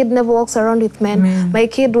 my kid never walks around with men. My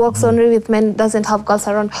kid walks only with men, doesn't have girls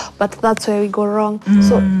around. But that's where we go wrong.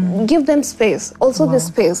 So give them space. Also the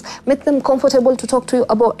space. Make them comfortable to talk to you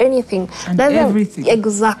about anything. And everything.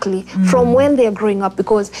 Exactly. From when they're growing up,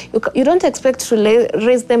 because you don't expect to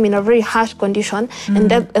raise them in a very harsh condition and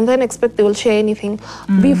then expect they will share anything.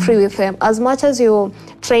 Be free with them. As much as you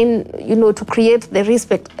train, to create the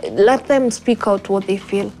respect, let them speak out what they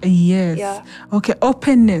feel. Yes. Yeah. Okay,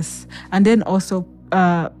 openness. And then also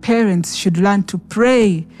parents should learn to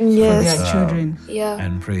pray for Yes. their children. Yeah.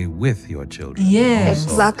 And pray with your children. Yes.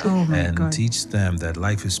 also. Exactly. Oh my And God. teach them that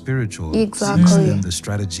life is spiritual. Exactly. Teach them the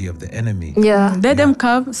strategy of the enemy. Yeah. Let them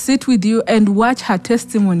come, sit with you, and watch her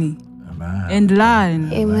testimony Amen. and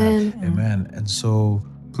learn. Amen. Amen. And so,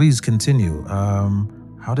 please continue.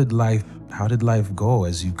 How did life go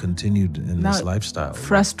as you continued in this lifestyle?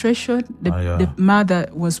 Frustration. The mother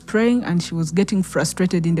was praying and she was getting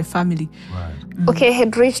frustrated in the family. Right. Okay, I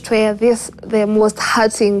had reached where the most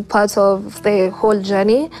hurting part of the whole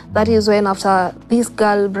journey. That is when after this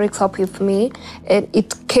girl breaks up with me, and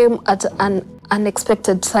it came at an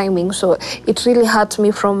unexpected timing. So it really hurt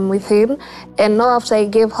me from within. And now after I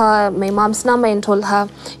gave her my mom's number and told her,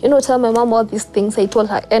 tell my mom all these things, I told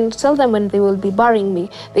her, and tell them when they will be burying me,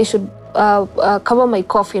 they should cover my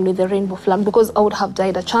coffin with the rainbow flag because I would have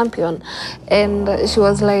died a champion. And she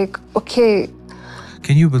was like, okay.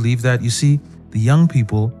 Can you believe that? You see, the young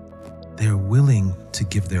people, they're willing to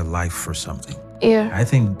give their life for something. Yeah. I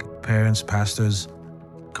think parents, pastors,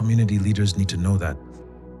 community leaders need to know that.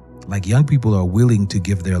 Like, young people are willing to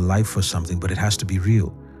give their life for something, but it has to be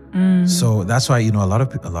real. So that's why, a lot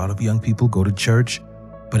of young people go to church.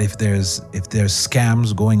 But if there's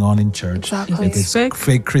scams going on in church, Exactly. if it's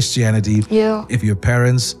fake Christianity, Yeah. if your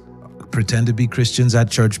parents pretend to be Christians at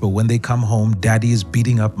church, but when they come home, daddy is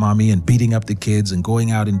beating up mommy and beating up the kids and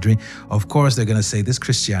going out and drink, of course they're going to say this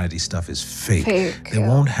Christianity stuff is fake. They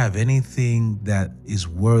won't have anything that is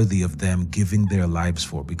worthy of them giving their lives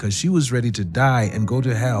for, because she was ready to die and go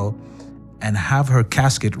to hell and have her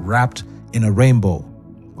casket wrapped in a rainbow.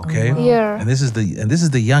 Okay? Yeah. And this is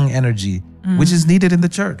the young energy which is needed in the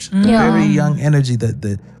church. Yeah. Very young energy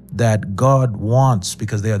that God wants,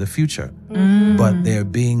 because they are the future. But they're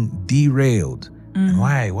being derailed. And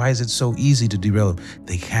why is it so easy to derail them?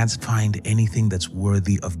 They can't find anything that's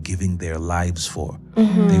worthy of giving their lives for.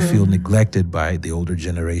 They feel neglected by the older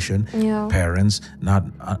generation, parents not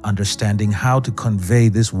understanding how to convey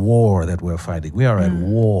this war that we're fighting. We are at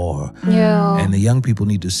war. Yeah. And the young people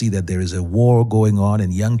need to see that there is a war going on,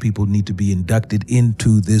 and young people need to be inducted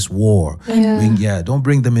into this war. Don't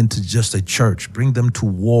bring them into just a church. Bring them to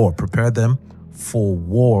war. Prepare them for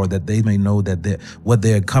war, that they may know that what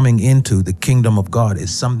they're coming into, the kingdom of God,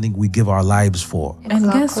 is something we give our lives for.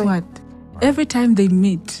 And guess what? Every time they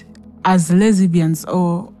meet as lesbians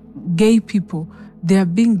or gay people, they are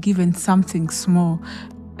being given something small,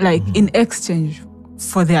 like in exchange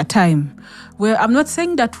for their time. Well, I'm not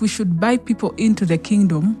saying that we should buy people into the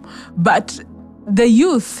kingdom, but the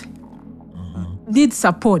youth need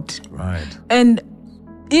support. Right. And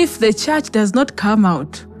if the church does not come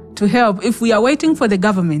out to help, if we are waiting for the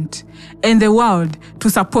government and the world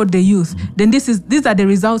to support the youth, then these are the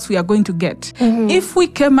results we are going to get. If we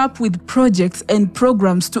came up with projects and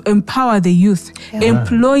programs to empower the youth,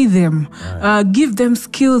 employ them, give them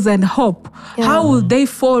skills and hope, how will they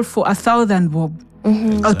fall for 1,000 bob?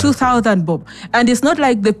 Or 2,000 bob? And it's not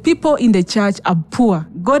like the people in the church are poor.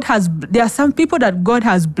 There are some people that God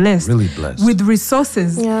has blessed, really blessed, with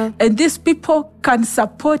resources. And these people can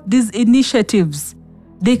support these initiatives.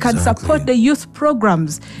 They can support the youth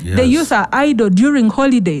programs. The youth are idle during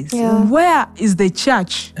holidays. Where is the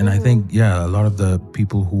church? And I think, a lot of the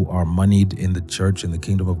people who are moneyed in the church, in the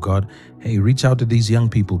kingdom of God, hey, reach out to these young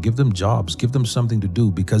people. Give them jobs. Give them something to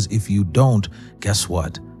do. Because if you don't, guess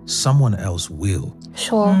what? Someone else will.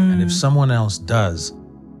 Sure. And if someone else does,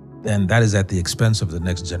 then that is at the expense of the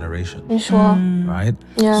next generation. Sure. Right?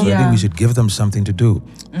 Yeah. So I think we should give them something to do.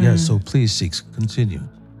 So please, Shiku'S, continue.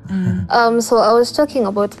 So I was talking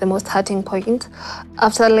about the most hurting point.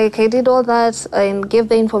 After I did all that and gave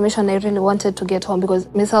the information, I really wanted to get home,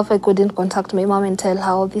 because myself, I couldn't contact my mom and tell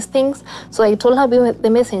her all these things. So I told her the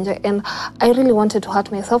messenger, and I really wanted to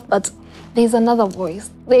hurt myself, but there's another voice.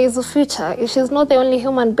 There is a future. She's not the only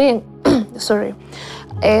human being. Sorry.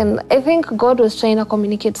 And I think God was trying to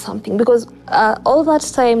communicate something, because all that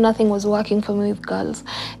time, nothing was working for me with girls.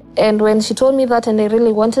 And when she told me that, and I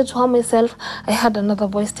really wanted to harm myself, I had another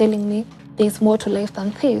voice telling me there's more to life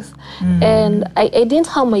than thieves. And I didn't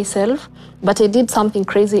harm myself, but I did something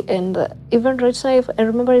crazy. And even right now, if I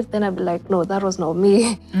remember it, then I'd be like, no, that was not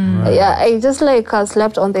me. I just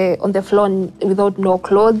slept on the floor without no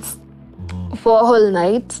clothes for a whole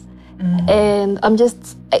night. And I'm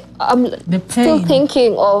still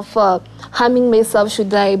thinking of harming myself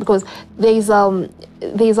should I, because there's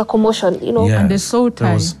a commotion, And the soul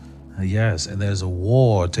tie. Yes, and there's a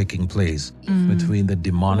war taking place between the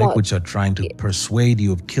demonic, which are trying to persuade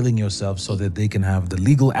you of killing yourself so that they can have the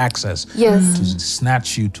legal access to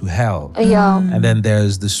snatch you to hell. And then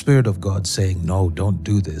there's the Spirit of God saying, no, don't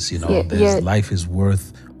do this. Life is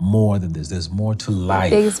worth more than this. There's more to life.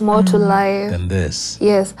 There is more to life than this.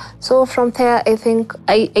 Yes. So from there, I think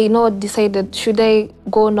I now decided, should I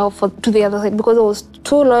go now to the other side? Because I was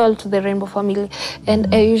too loyal to the Rainbow family.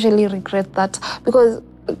 And I usually regret that. Because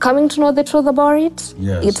coming to know the truth about it,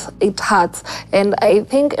 it hurts. And I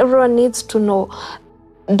think everyone needs to know,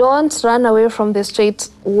 don't run away from the straight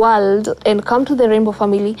world and come to the Rainbow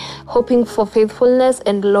family hoping for faithfulness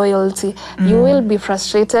and loyalty. You will be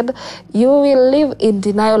frustrated. You will live in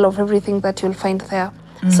denial of everything that you'll find there.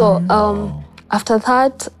 So after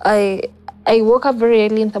that, I woke up very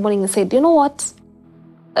early in the morning and said, you know what?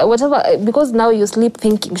 Whatever, because now you sleep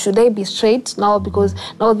thinking, should I be straight now? Because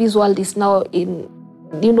now this world is now in,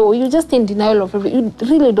 you're just in denial of everything. You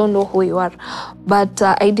really don't know who you are. But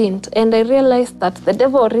I didn't. And I realized that the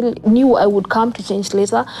devil really knew I would come to change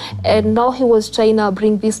later. And now he was trying to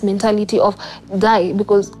bring this mentality of die.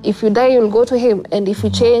 Because if you die, you'll go to him. And if you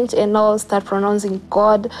change and now start pronouncing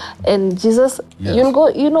God and Jesus, you'll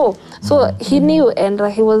go, So he knew, and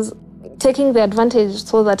he was taking the advantage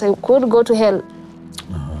so that I could go to hell.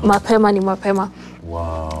 Mapema ni mapema.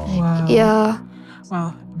 Wow. Yeah.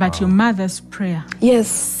 Wow. But your mother's prayer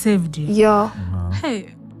saved you. Yeah.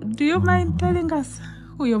 Hey, do you mind telling us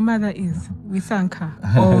who your mother is? We thank her.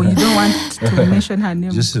 Or you don't want to mention her name?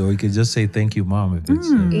 Just so we can just say thank you, Mom. If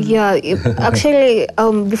it's, Actually,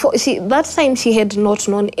 before that time she had not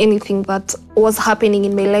known anything that was happening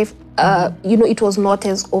in my life. It was not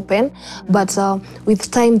as open, but with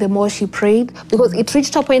time, the more she prayed, because it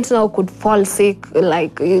reached a point now I could fall sick,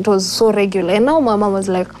 like it was so regular. And now my mom was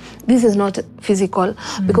like, this is not physical,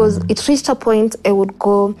 because it reached a point I would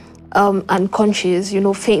go unconscious,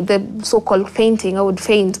 faint, the so-called fainting. I would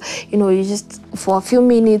faint, just for a few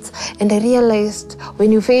minutes. And I realized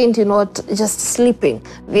when you faint, you're not just sleeping.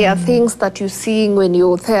 There are things that you're seeing when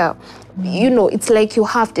you're there. It's like you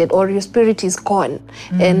have it or your spirit is gone.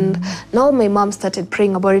 And now my mom started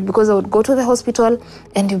praying about it, because I would go to the hospital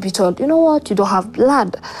and you'd be told, you know what, you don't have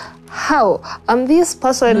blood. How? I'm this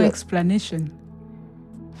person. No explanation.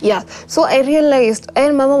 Yeah. So I realized,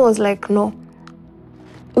 and my mom was like, no,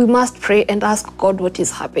 we must pray and ask God what is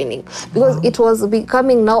happening. Because it was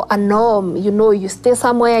becoming now a norm. You stay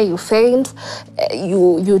somewhere, you faint,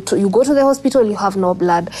 you go to the hospital, you have no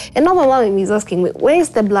blood. And now my mom is asking me, where is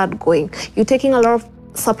the blood going? You're taking a lot of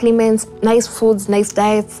supplements, nice foods, nice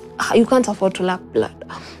diets. You can't afford to lack blood.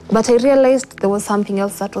 But I realized there was something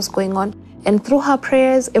else that was going on. And through her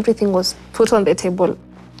prayers, everything was put on the table.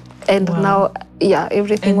 And now,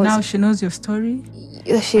 everything was... And now she knows your story?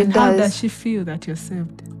 She does. How does she feel that you're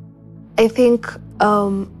saved? I think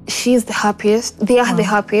she's the happiest. They are the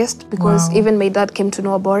happiest, because even my dad came to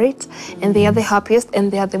know about it. And they are the happiest,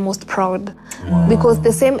 and they are the most proud. Because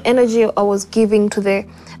the same energy I was giving to the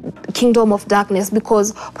kingdom of darkness,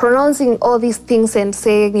 because pronouncing all these things and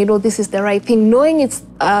saying, this is the right thing, knowing it's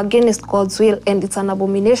against God's will and it's an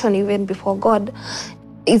abomination even before God,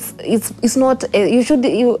 it's not,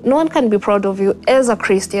 no one can be proud of you as a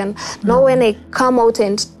Christian. Now when I come out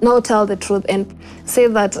and now tell the truth and say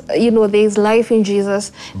that, there is life in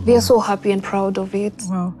Jesus, they are so happy and proud of it.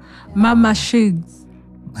 Wow. Mama Shiku'S,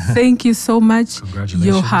 thank you so much. Congratulations.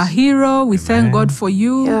 You're her hero. We thank God for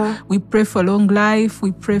you. Yeah. We pray for long life.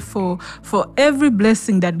 We pray for every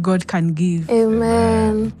blessing that God can give.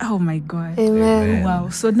 Amen. Oh my God. Amen. Wow.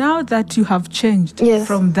 So now that you have changed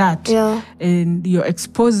from that, and you're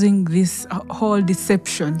exposing this whole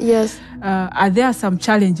deception, are there some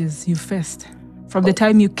challenges you faced from the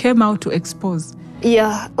time you came out to expose?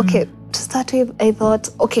 Yeah, okay. To start with, I thought,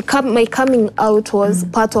 my coming out was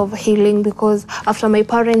part of healing, because after my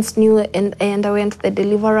parents knew and I underwent the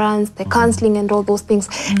deliverance, the counseling and all those things,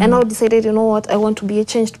 and I decided, you know what, I want to be a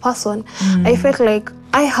changed person. I felt like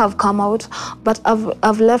I have come out, but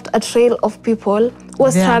I've left a trail of people who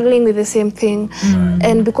are struggling with the same thing.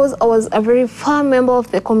 And because I was a very firm member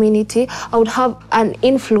of the community, I would have an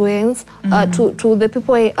influence to the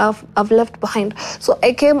people I've left behind. So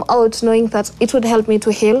I came out knowing that it would help me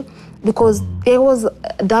to heal, because there was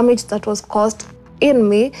damage that was caused in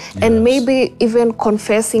me, and maybe even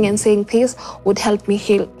confessing and saying this would help me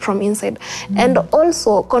heal from inside. And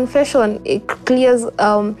also, confession, it clears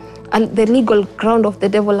the legal ground of the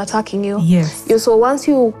devil attacking you. Yes. So once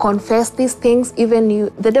you confess these things,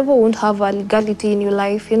 the devil won't have a legality in your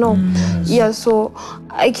life, So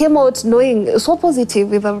I came out knowing, so positive,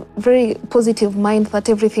 with a very positive mind that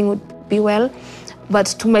everything would be well. But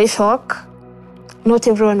to my shock, not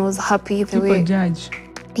everyone was happy the way. People judge.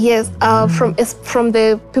 Yes, from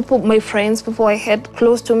the people, my friends, people I had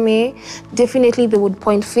close to me, definitely they would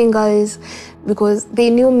point fingers. because they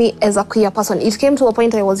knew me as a queer person. It came to a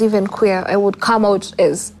point I was even queer. I would come out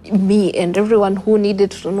as me, and everyone who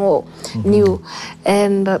needed to know knew.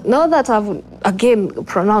 And now that I've again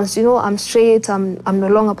pronounced, I'm straight, I'm no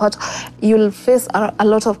longer part, you'll face a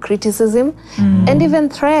lot of criticism and even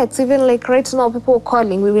threats. Even like right now, people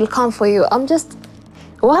calling, we will come for you. I'm just,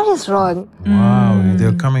 what is wrong? Wow,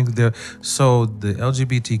 they're coming there. So the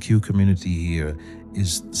LGBTQ community here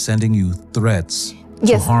is sending you threats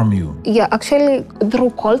to harm you. Yeah, actually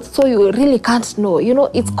through calls, so you really can't know.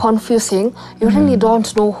 It's confusing. You really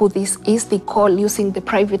don't know who this is. They call using the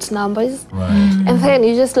private numbers. Right. And then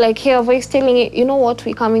you just like hear a voice telling you, you know what,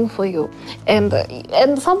 we're coming for you. And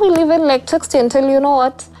some will even like text you and tell you, know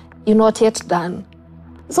what, you're not yet done.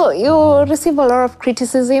 So you receive a lot of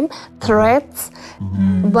criticism, threats.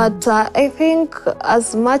 But I think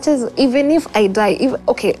as much as, even if I die,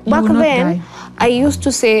 back then, I used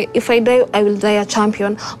to say, if I die, I will die a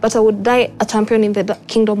champion, but I would die a champion in the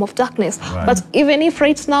kingdom of darkness. Right. But even if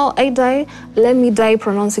right now I die, let me die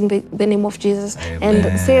pronouncing the name of Jesus. Amen.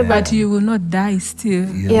 And say that. But you will not die still.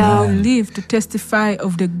 Yeah. You will live to testify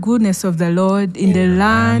of the goodness of the Lord in the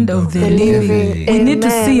land of the living. We need to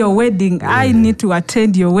see your wedding. I need to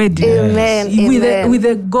attend your wedding. Amen. With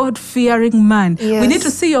a God-fearing man. Yes. We need to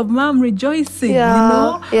see your mom rejoicing,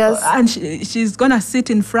 Yes. And she's going to sit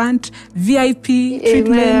in front, VIP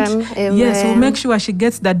treatment. Amen. Yes, we'll make sure she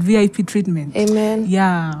gets that VIP treatment. Amen.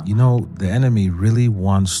 Yeah. The enemy really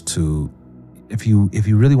wants to, if you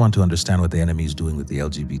really want to understand what the enemy is doing with the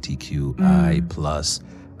LGBTQI plus,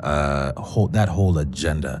 that whole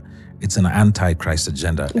agenda, it's an anti-Christ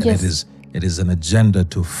agenda. And it is an agenda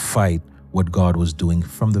to fight what God was doing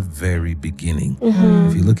from the very beginning.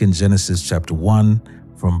 If you look in Genesis chapter 1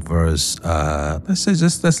 from verse,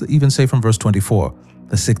 let's even say from verse 24,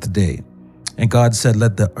 the 6th day. And God said,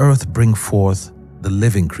 let the earth bring forth the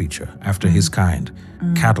living creature after his kind,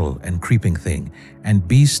 cattle and creeping thing, and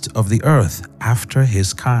beast of the earth after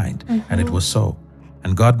his kind. And it was so.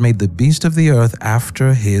 And God made the beast of the earth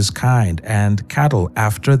after his kind, and cattle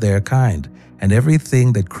after their kind, and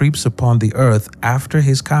everything that creeps upon the earth after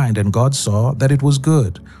his kind. And God saw that it was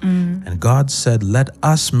good. And God said, let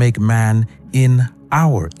us make man in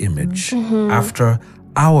our image, after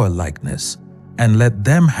our likeness, and let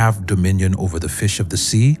them have dominion over the fish of the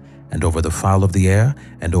sea, and over the fowl of the air,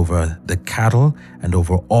 and over the cattle, and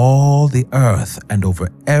over all the earth, and over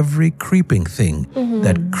every creeping thing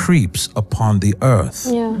that creeps upon the earth.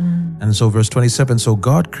 And so verse 27, so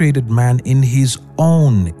God created man in his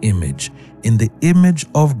own image. In the image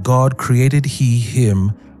of God created he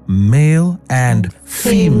him, male and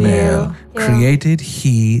female created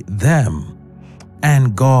he them.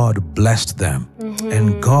 And God blessed them.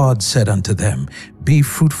 And God said unto them, be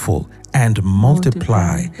fruitful and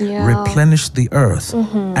multiply, replenish the earth,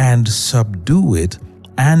 and subdue it,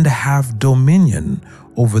 and have dominion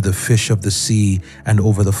over the fish of the sea, and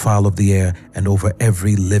over the fowl of the air, and over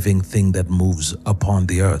every living thing that moves upon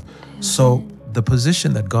the earth. So the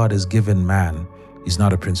position that God has given man, he's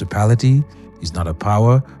not a principality, he's not a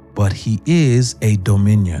power, but he is a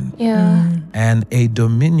dominion. And a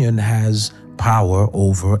dominion has power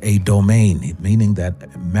over a domain, meaning that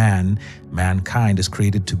mankind is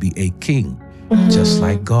created to be a king, just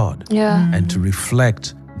like God, and to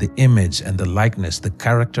reflect the image and the likeness, the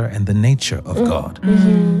character and the nature of God.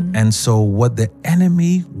 And so what the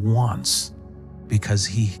enemy wants, because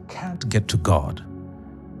he can't get to God,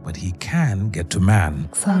 but he can get to man.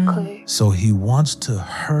 Exactly. So he wants to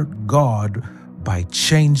hurt God by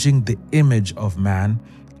changing the image of man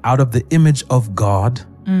out of the image of God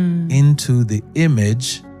into the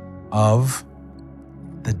image of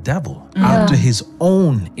the devil, after his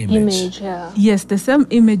own image. Yes, the same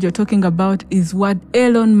image you're talking about is what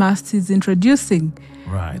Elon Musk is introducing.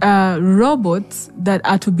 Right. Robots that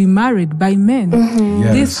are to be married by men.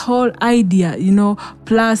 Yes. This whole idea,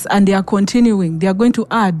 plus, and they are continuing. They are going to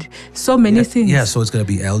add so many things. Yeah, so it's going to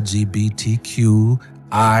be LGBTQ.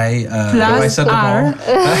 Plus R.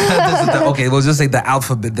 Okay, we'll just say the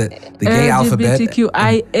alphabet, the gay alphabet.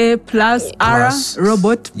 LGBTQIA plus R,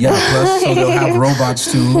 robot. Yeah, plus, so they'll have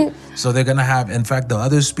robots too. So they're going to have, in fact, the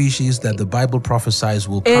other species that the Bible prophesies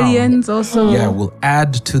will come. Aliens also. Yeah, will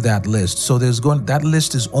add to that list. So that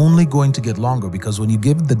list is only going to get longer, because when you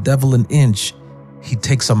give the devil an inch, he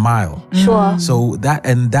takes a mile. Sure. So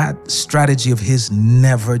that strategy of his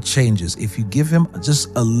never changes. If you give him just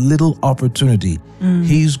a little opportunity,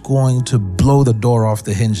 he's going to blow the door off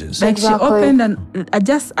the hinges. Like she opened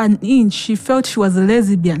just an inch, she felt she was a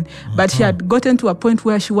lesbian, but she had gotten to a point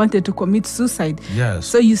where she wanted to commit suicide. Yes.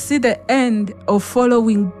 So you see the end of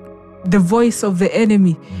following the voice of the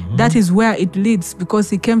enemy, that is where it leads, because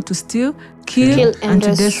he came to steal, kill and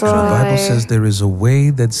to destroy. The Bible says there is a way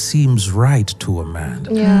that seems right to a man,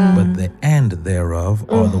 but the end thereof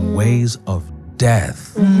are the ways of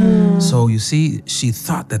death. So you see, she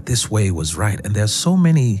thought that this way was right. And there's so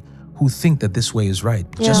many who think that this way is right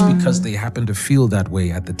just because they happen to feel that way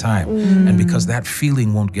at the time and because that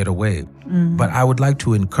feeling won't get away. But I would like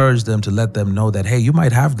to encourage them to let them know that, hey, you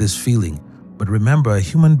might have this feeling, but remember, a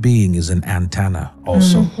human being is an antenna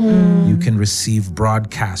also. You can receive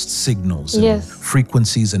broadcast signals, and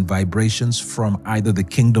frequencies and vibrations from either the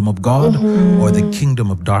kingdom of God or the kingdom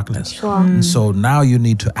of darkness. And so now you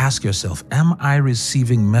need to ask yourself, am I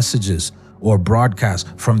receiving messages or broadcast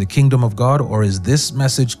from the kingdom of God, or is this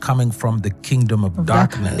message coming from the kingdom of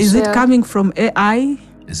darkness? Is it coming from AI?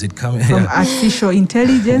 Is it coming from artificial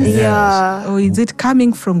intelligence? Or is it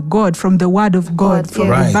coming from God, from the word of God, from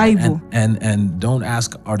the Bible? And don't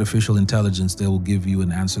ask artificial intelligence. They will give you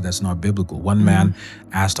an answer that's not biblical. One man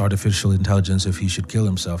asked artificial intelligence if he should kill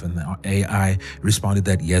himself, and the AI responded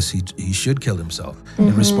that yes, he should kill himself.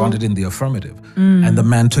 It responded in the affirmative. And the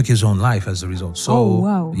man took his own life as a result.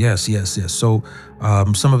 So yes. So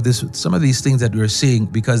some of these things that we're seeing,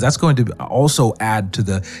 because that's going to also add to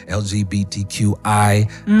the LGBTQI.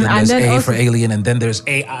 Then there's A for alien, and then there's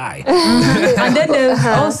AI. And then there's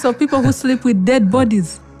also people who sleep with dead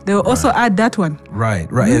bodies. They will also add that one. Right.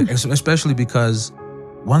 Especially because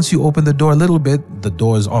once you open the door a little bit, the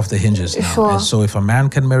door is off the hinges now. And so if a man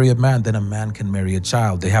can marry a man, then a man can marry a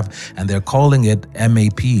child. They're calling it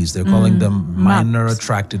MAPs. They're calling them minor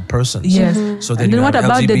attracted persons. Yes. So then and what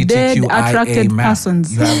about the dead attracted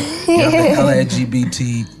persons? You have the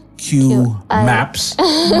LGBTQ maps.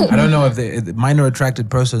 I don't know if the minor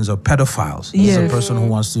attracted persons are pedophiles. This is a person who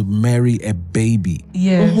wants to marry a baby.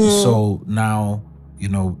 Yes. So now,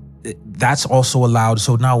 that's also allowed.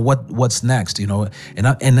 So now what's next? In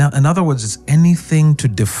other words, it's anything to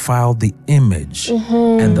defile the image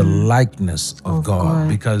and the likeness of God.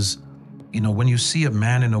 Because, when you see a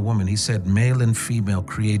man and a woman, he said, male and female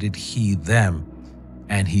created he them,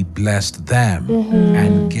 and he blessed them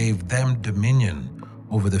and gave them dominion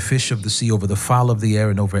over the fish of the sea, over the fowl of the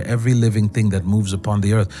air, and over every living thing that moves upon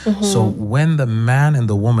the earth. So when the man and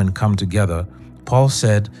the woman come together, Paul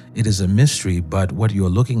said it is a mystery, but what you're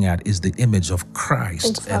looking at is the image of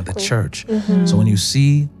Christ and the church. So when you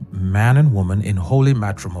see man and woman in holy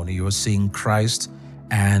matrimony, you're seeing Christ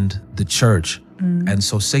and the church. And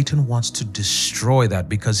so Satan wants to destroy that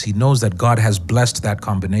because he knows that God has blessed that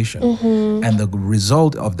combination. And the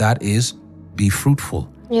result of that is be fruitful.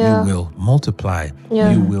 You will multiply.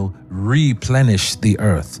 You will replenish the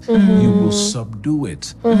earth. You will subdue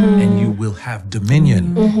it. And you will have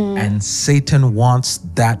dominion. And Satan wants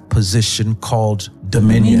that position called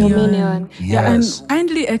dominion. Yes. And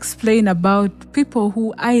kindly explain about people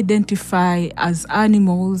who identify as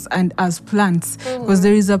animals and as plants. Because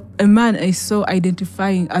there is a man I saw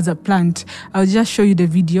identifying as a plant. I'll just show you the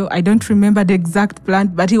video. I don't remember the exact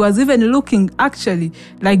plant, but he was even looking actually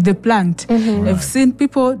like the plant. I've seen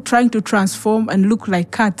people trying to transform and look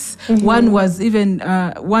like cats. One was even,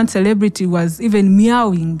 one celebrity was even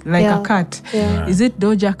meowing like a cat. Is it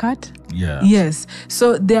Doja Cat? Yes.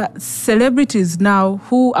 So there are celebrities now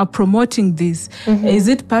who are promoting this. Is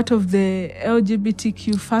it part of the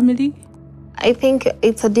LGBTQ family? I think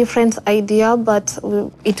it's a different idea, but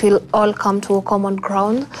it will all come to a common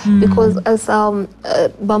ground because, as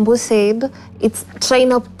Bamboo said, it's trying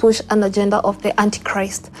to push an agenda of the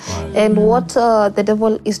Antichrist. And what the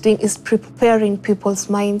devil is doing is preparing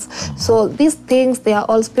people's minds. So these things, they are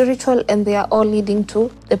all spiritual and they are all leading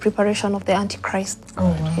to the preparation of the Antichrist.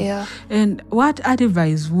 And what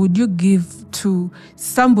advice would you give to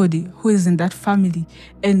somebody who is in that family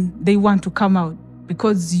and they want to come out?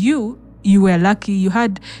 Because you were lucky, you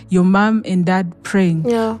had your mom and dad praying.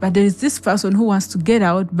 But there is this person who wants to get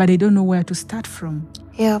out, but they don't know where to start from.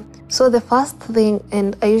 So the first thing,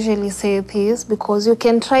 and I usually say this because you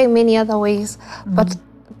can try many other ways, but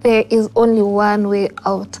there is only one way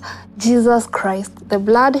out. Jesus Christ, the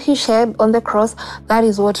blood he shed on the cross, that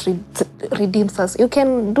is what redeems us. You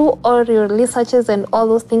can do all your researches and all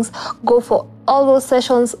those things, go for all those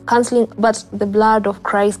sessions, counseling, but the blood of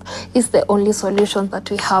Christ is the only solution that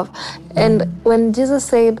we have. And when Jesus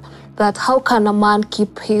said that how can a man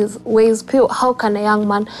keep his ways pure? How can a young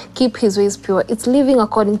man keep his ways pure? It's living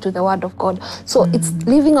according to the word of God. So it's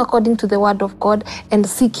living according to the word of God and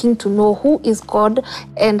seeking to know who is God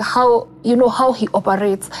and how he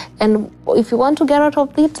operates. And if you want to get out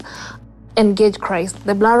of it, engage Christ.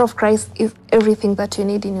 The blood of Christ is everything that you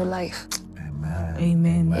need in your life.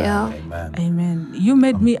 Amen. Yeah. Amen. Amen. You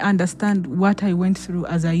made me understand what I went through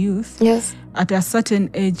as a youth. Yes. At a certain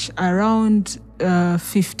age, around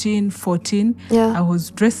 15, 14, Yeah. I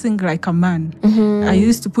was dressing like a man. I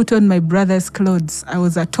used to put on my brother's clothes. I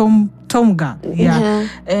was a tom girl. Yeah.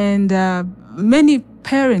 And many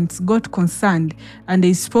parents got concerned and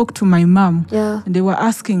they spoke to my mom. Yeah. And they were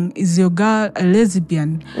asking, is your girl a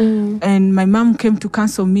lesbian? And my mom came to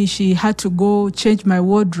counsel me. She had to go change my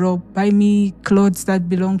wardrobe, buy me clothes that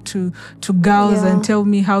belong to girls and tell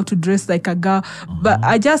me how to dress like a girl. But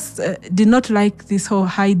I just did not like this whole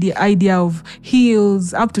idea of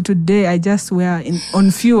heels. Up to today, I just wear on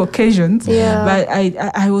few occasions. Yeah. But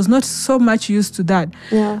I was not so much used to that.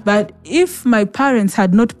 Yeah. But if my parents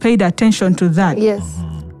had not paid attention to that, Yes.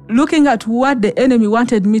 looking at what the enemy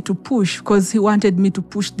wanted me to push, because he wanted me to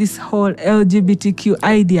push this whole LGBTQ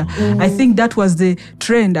idea. I think that was the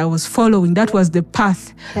trend I was following. That was the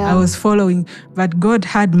path I was following. But God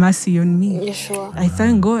had mercy on me. Yeshua. I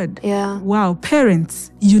thank God. Yeah. Wow,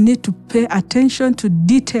 parents, you need to pay attention to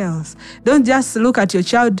details. Don't just look at your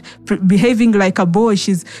child behaving like a boy.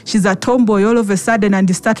 She's a tomboy all of a sudden and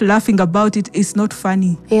you start laughing about it. It's not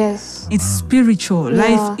funny. Yes. It's spiritual.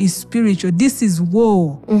 Life is spiritual. This is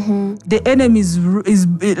war. The enemy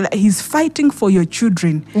he's fighting for your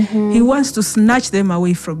children. He wants to snatch them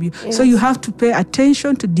away from you. So you have to pay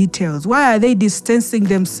attention to details. Why are they distancing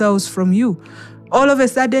themselves from you? All of a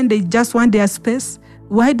sudden, they just want their space.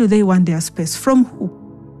 Why do they want their space? From who?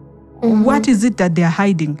 What is it that they're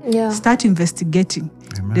hiding? Yeah. Start investigating.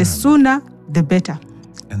 Amen. The sooner, the better.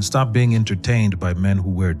 And stop being entertained by men who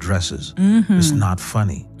wear dresses. It's not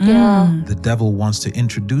funny. Yeah. The devil wants to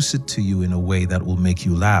introduce it to you in a way that will make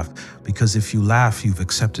you laugh. Because if you laugh, you've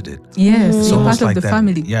accepted it. Yes, It's you're almost part of like the that.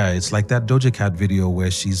 family. Yeah, it's like that Doja Cat video where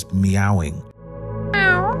she's meowing.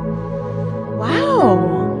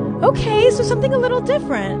 Wow. Okay, so something a little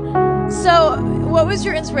different. So, what was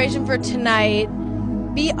your inspiration for tonight?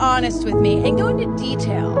 Be honest with me and go into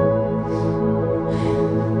detail.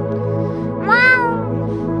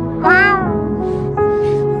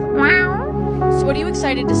 So, what are you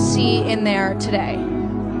excited to see in there today?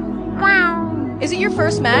 Is it your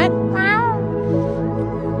first Met?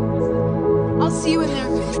 I'll see you in there.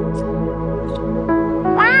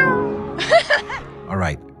 All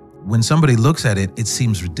right. When somebody looks at it, it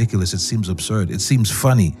seems ridiculous. It seems absurd. It seems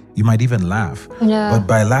funny. You might even laugh. Yeah. But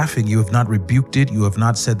by laughing, you have not rebuked it. You have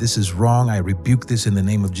not said, this is wrong. I rebuke this in the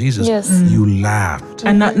name of Jesus. Yes. You laughed.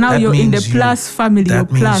 And now That you're in the means plus family. That you're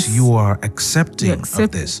plus. means you are accepting You accept-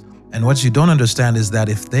 of this. And what you don't understand is that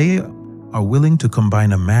if they are willing to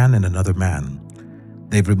combine a man and another man,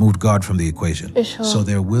 they've removed God from the equation. Sure. So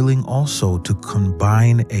they're willing also to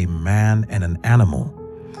combine a man and an animal.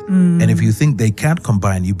 And if you think they can't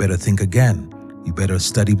combine, you better think again. You better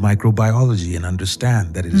study microbiology and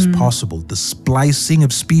understand that it is possible. The splicing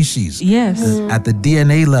of species Yes. at the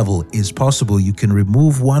DNA level is possible. You can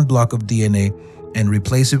remove one block of DNA and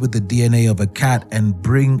replace it with the DNA of a cat and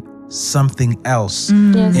bring something else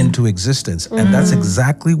into existence. And that's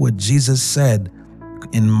exactly what Jesus said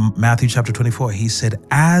in Matthew chapter 24. He said,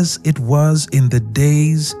 as it was in the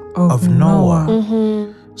days of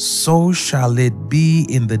Noah, so shall it be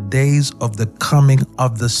in the days of the coming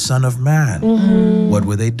of the Son of Man. What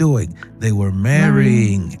were they doing? They were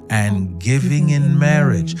marrying and giving in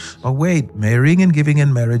marriage. Oh, wait, marrying and giving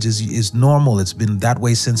in marriage is normal. It's been that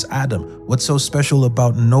way since Adam. What's so special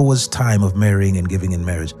about Noah's time of marrying and giving in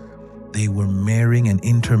marriage? They were marrying and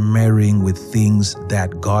intermarrying with things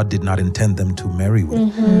that God did not intend them to marry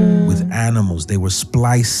with animals. They were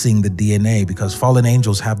splicing the DNA because fallen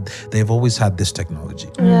angels they've always had this technology.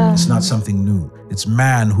 It's not something new. It's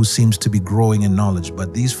man who seems to be growing in knowledge,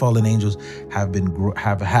 but these fallen angels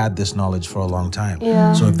have had this knowledge for a long time.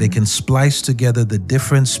 So if they can splice together the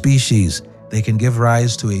different species, they can give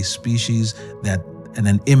rise to a species and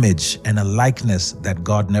an image and a likeness that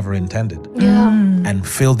God never intended. And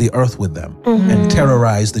fill the earth with them and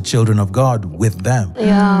terrorize the children of God with them.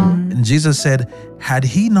 And Jesus said, had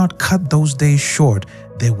he not cut those days short,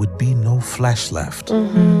 there would be no flesh left.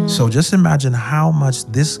 So just imagine how much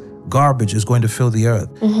this garbage is going to fill the earth.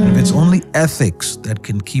 And if it's only ethics that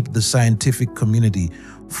can keep the scientific community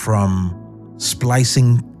from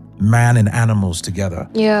splicing man and animals together,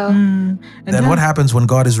 then what happens when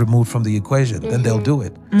God is removed from the equation? Then they'll do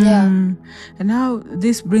it. And now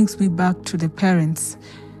this brings me back to the parents.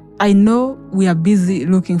 I know we are busy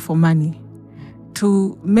looking for money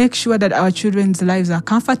to make sure that our children's lives are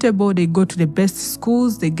comfortable. They go to the best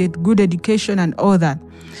schools, they get good education and all that.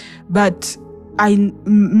 But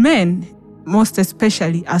men, most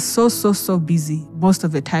especially, are so busy most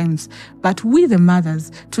of the times. But we, the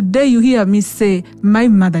mothers, today you hear me say, my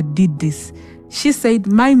mother did this. She said,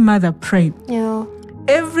 my mother prayed. Yeah.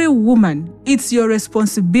 Every woman, it's your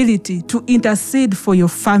responsibility to intercede for your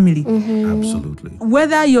family. Absolutely.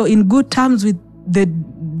 Whether you're in good terms with the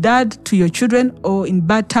dad to your children or in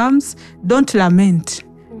bad terms, don't lament.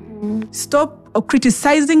 Stop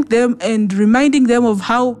criticizing them and reminding them of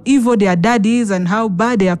how evil their dad is and how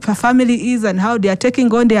bad their family is and how they are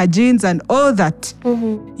taking on their genes and all that.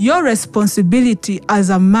 Your responsibility as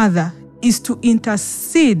a mother is to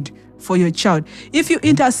intercede for your child. If you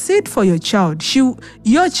intercede for your child,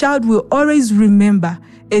 your child will always remember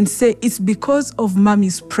and say, it's because of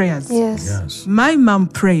mommy's prayers. Yes. My mom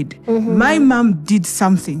prayed. My mom did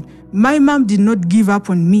something. My mom did not give up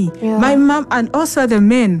on me. Yeah. My mom, and also the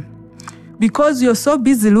men, because you're so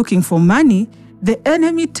busy looking for money, the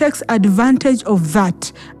enemy takes advantage of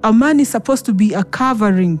that. A man is supposed to be a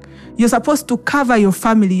covering. You're supposed to cover your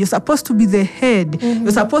family. You're supposed to be the head. You're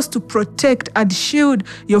supposed to protect and shield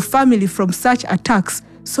your family from such attacks.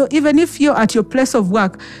 So even if you're at your place of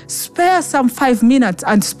work, spare some 5 minutes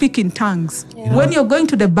and speak in tongues. When you're going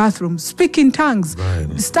to the bathroom, speak in tongues.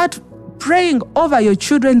 Right. Start praying over your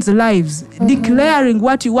children's lives, declaring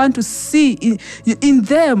what you want to see in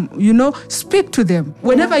them, speak to them.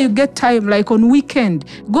 Whenever you get time, like on weekend,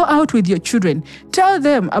 go out with your children. Tell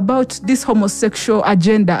them about this homosexual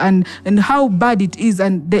agenda and how bad it is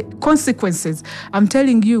and the consequences. I'm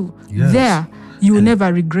telling you, there, you will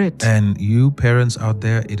never regret. And you parents out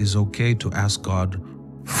there, it is okay to ask God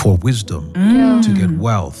for wisdom to get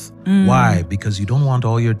wealth. Why? Because you don't want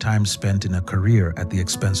all your time spent in a career at the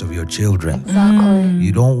expense of your children. Exactly.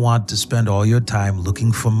 You don't want to spend all your time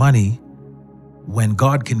looking for money when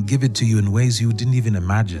God can give it to you in ways you didn't even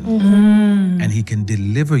imagine. And He can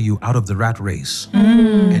deliver you out of the rat race.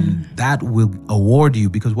 And that will award you,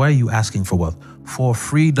 because why are you asking for wealth? For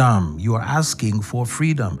freedom. You are asking for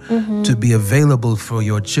freedom to be available for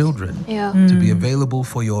your children, to be available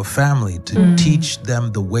for your family, to teach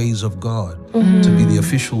them the ways of God, to be the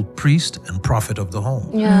official priest and prophet of the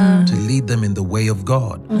home, to lead them in the way of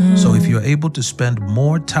God. So if you're able to spend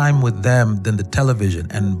more time with them than the television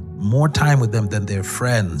and more time with them than their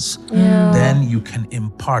friends, then you can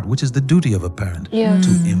impart, which is the duty of a parent,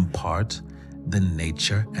 to impart the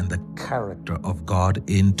nature and the character of God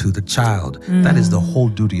into the child. That is the whole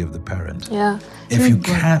duty of the parent. If you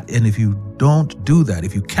can't, and if you don't do that,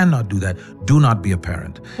 if you cannot do that, do not be a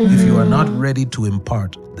parent. If you are not ready to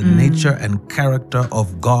impart the nature and character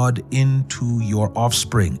of God into your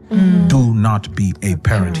offspring, do not be a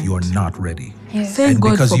parent. You are not ready. Thank And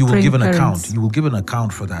God because for you will praying give an parents. account. You will give an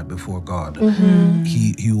account for that before God.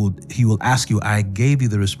 He will ask you, I gave you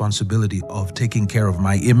the responsibility of taking care of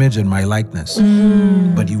my image and my likeness,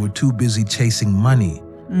 but you were too busy chasing money.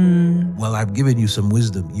 Well, I've given you some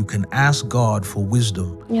wisdom. You can ask God for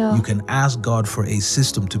wisdom. You can ask God for a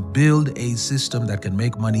system, to build a system that can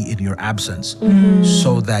make money in your absence,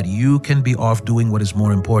 so that you can be off doing what is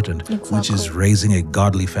more important, which is raising a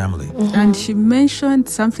godly family. And she mentioned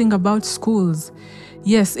something about schools.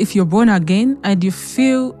 Yes, if you're born again and you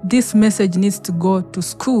feel this message needs to go to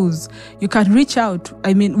schools, you can reach out.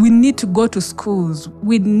 I mean, we need to go to schools.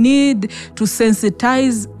 We need to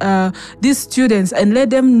sensitize these students and let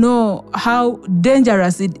them know how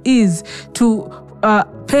dangerous it is to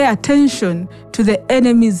pay attention to the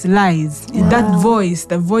enemy's lies. That voice,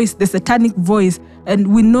 the satanic voice.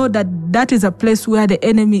 And we know that is a place where the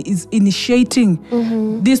enemy is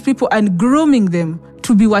initiating these people and grooming them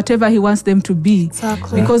to be whatever he wants them to be.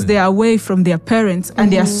 Because they are away from their parents,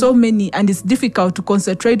 and there are so many, and it's difficult to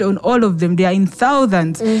concentrate on all of them. They are in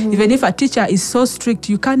thousands. Even if a teacher is so strict,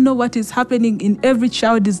 you can't know what is happening in every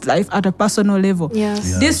child's life at a personal level.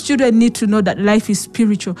 These children need to know that life is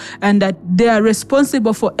spiritual and that they are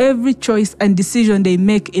responsible for every choice and decision they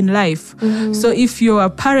make in life. So if you're a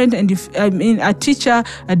parent and a teacher,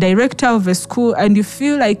 a director of a school, and you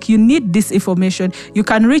feel like you need this information, you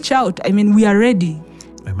can reach out. I mean, we are ready.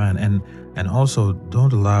 Amen. And also,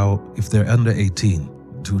 don't allow, if they're under 18,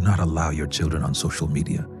 do not allow your children on social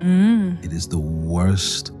media. It is the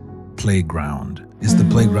worst playground. It's the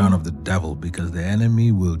playground of the devil, because the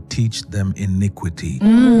enemy will teach them iniquity,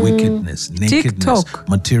 wickedness, nakedness, TikTok.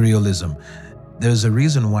 Materialism. There's a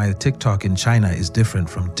reason why TikTok in China is different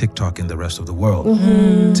from TikTok in the rest of the world.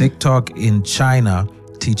 TikTok in China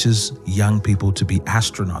teaches young people to be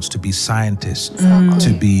astronauts, to be scientists,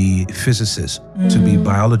 to be physicists, to be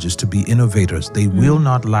biologists, to be innovators. They will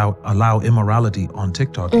not allow immorality on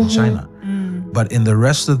TikTok in China. But in the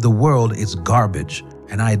rest of the world, it's garbage.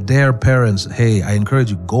 And I dare parents, hey, I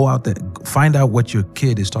encourage you, go out there, find out what your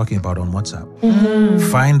kid is talking about on WhatsApp.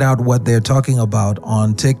 Find out what they're talking about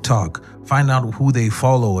on TikTok. Find out who they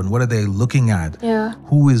follow and what are they looking at. Yeah.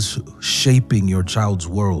 Who is shaping your child's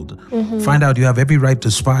world. Find out you have every right to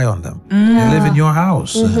spy on them. They live in your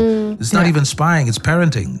house. It's not even spying, it's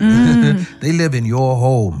parenting. They live in your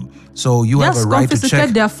home. So you have a right to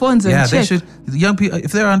check their phones and check. They should. Young people,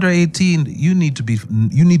 if they're under 18, you need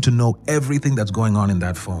to know everything that's going on in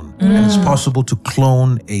that phone. And it's possible to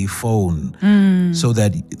clone a phone so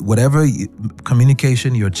that whatever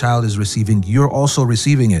communication your child is receiving, you're also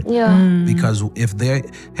receiving it. Yeah. Because if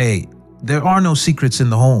there are no secrets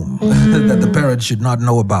in the home that the parents should not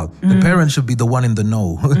know about. The parents should be the one in the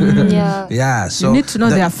know. Yeah. So you need to know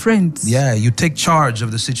their friends. Yeah, you take charge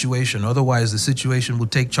of the situation. Otherwise, the situation will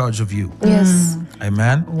take charge of you. Yes.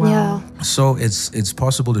 Amen? Wow. Yeah. So it's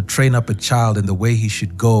possible to train up a child in the way he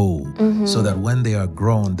should go so that when they are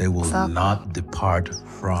grown, they will not depart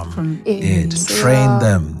from it. Train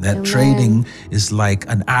them. That training is like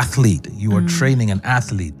an athlete. You are training an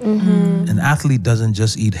athlete. An athlete doesn't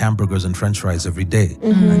just eat hamburgers and French fries every day.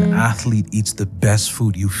 An athlete eats the best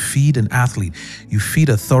food. You feed an athlete. You feed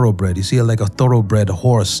a thoroughbred. You see, like a thoroughbred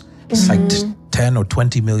horse. It's like $10 or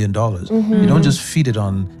 $20 million. You don't just feed it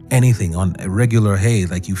on anything, on regular hay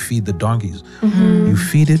like you feed the donkeys. You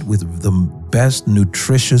feed it with the best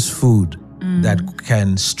nutritious food that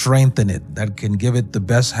can strengthen it, that can give it the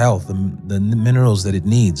best health, the minerals that it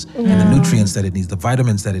needs, and the nutrients that it needs, the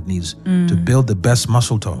vitamins that it needs to build the best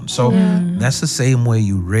muscle tone. So that's the same way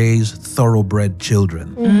you raise thoroughbred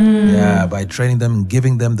children. Yeah, by training them and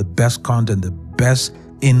giving them the best content, the best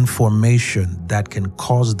information that can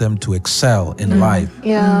cause them to excel in life.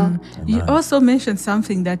 Yeah. You also mentioned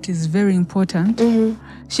something that is very important.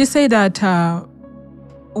 She said that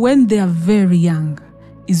when they are very young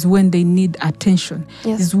is when they need attention.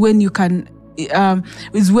 Is when you can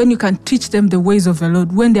teach them the ways of the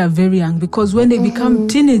Lord when they are very young, because when they become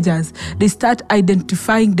teenagers, they start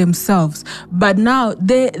identifying themselves. But now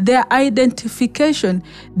their identification,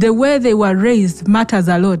 the way they were raised, matters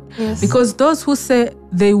a lot. Because those who say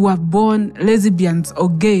they were born lesbians or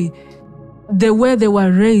gay, the way they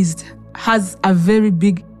were raised has a very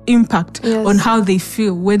big impact on how they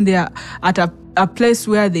feel when they are at a place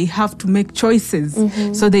where they have to make choices.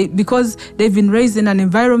 So because they've been raised in an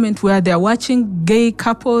environment where they're watching gay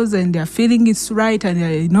couples and they're feeling it's right,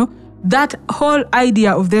 and that whole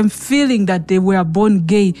idea of them feeling that they were born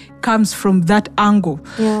gay comes from that angle.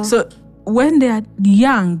 So when they are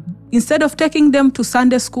young, instead of taking them to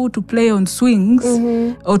Sunday school to play on swings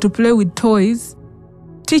or to play with toys,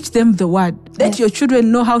 teach them the word. Let your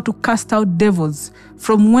children know how to cast out devils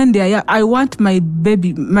from when they are young. I want my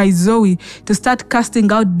baby, my Zoe, to start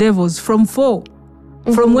casting out devils from 4.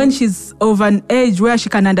 From when she's of an age where she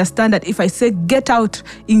can understand that if I say get out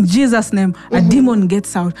in Jesus' name, a demon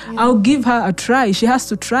gets out. I'll give her a try. She has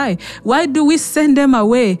to try. Why do we send them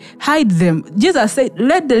away, hide them? Jesus said,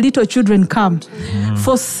 let the little children come.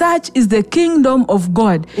 For such is the kingdom of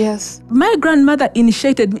God. Yes. My grandmother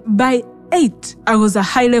initiated me by 8. I was a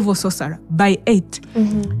high-level sorcerer by 8.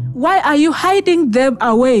 Why are you hiding them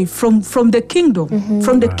away from the kingdom,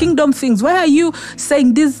 from the kingdom things? Why are you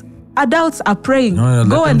saying these adults are praying? No, Go let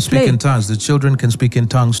them and speak play. in tongues. The children can speak in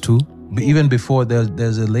tongues too. But even before,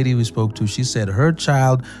 there's a lady we spoke to. She said her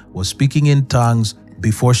child was speaking in tongues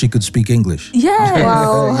before she could speak English. Yes.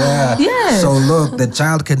 Wow. Yes. So look, the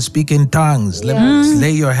child can speak in tongues. Lay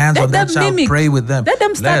your hands on that child, mimic. pray with them. Let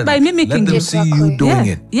them start by mimicking Let them it. see you doing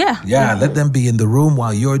it. Yeah. Let them be in the room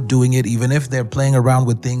while you're doing it. Even if they're playing around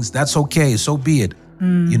with things, that's okay. So be it.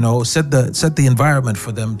 Set the environment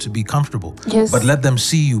for them to be comfortable. Yes. But let them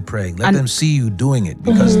see you praying. Let them see you doing it,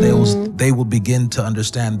 because they will begin to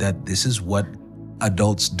understand that this is what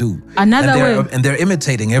adults do. And they're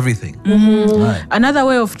imitating everything. Right. Another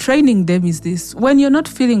way of training them is this. When you're not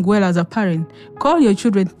feeling well as a parent, call your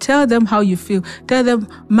children, tell them how you feel. Tell them,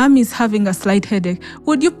 Mommy's having a slight headache.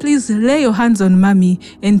 Would you please lay your hands on Mommy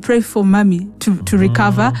and pray for Mommy to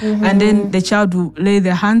recover? And then the child will lay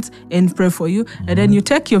their hands and pray for you. And then you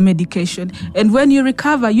take your medication. And when you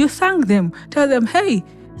recover, you thank them. Tell them, hey,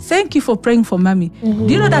 thank you for praying for Mommy. Do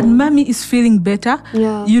you know that Mommy is feeling better?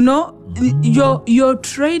 Yeah. You're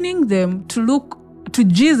training them to look to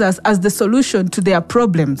Jesus as the solution to their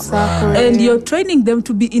problems. Exactly. And you're training them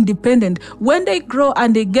to be independent. When they grow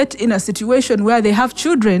and they get in a situation where they have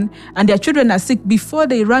children and their children are sick, before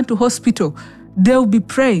they run to hospital, they'll be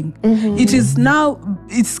praying.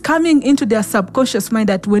 It's coming into their subconscious mind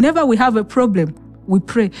that whenever we have a problem, we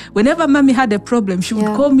pray. Whenever mommy had a problem, she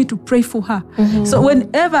would call me to pray for her. So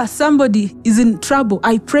whenever somebody is in trouble,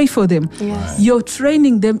 I pray for them. Yes. You're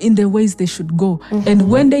training them in the ways they should go. And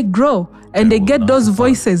when they grow and they get those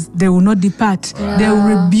voices, they will not depart. They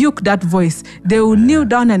will rebuke that voice. They will kneel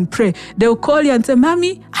down and pray. They will call you and say,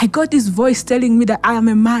 Mommy, I got this voice telling me that I am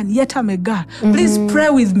a man, yet I'm a girl. Please pray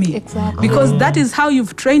with me. Exactly. Because that is how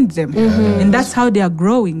you've trained them. And that's how they are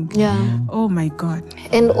growing. Yeah. Oh my God.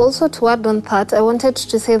 And also to add on that, I wanted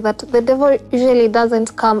to say that the devil usually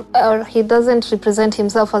doesn't come, or he doesn't represent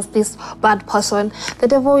himself as this bad person. The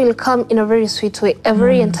devil will come in a very sweet way, a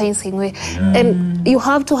very enticing way. And you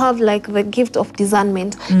have to have like the gift of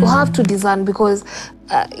discernment. You have to discern, because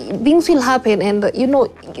things will happen, and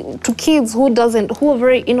to kids who are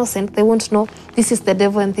very innocent, they won't know this is the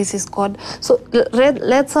devil and this is God. So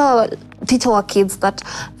let's teach our kids that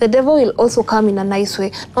the devil will also come in a nice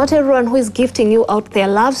way. Not everyone who is gifting you out there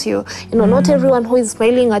loves you. Not everyone who is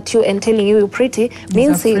smiling at you and telling you you're pretty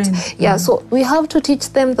means it. Yeah. So we have to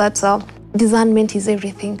teach them that discernment is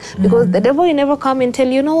everything, because the devil will never come and tell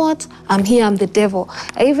you, know what, I'm here, I'm the devil.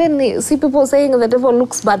 I even see people saying the devil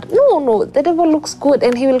looks bad. No, the devil looks good,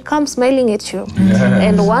 and he will come smiling at you.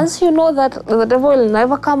 And once you know that the devil will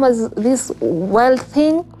never come as this wild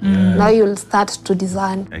thing, now you'll start to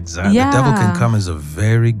discern. Exactly. The devil can come as a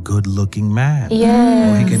very good looking man.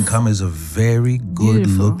 Yes. Or he can come as a very good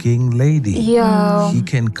looking lady. Yeah. He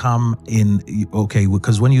can come in,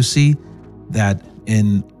 because when you see that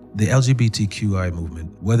in the LGBTQI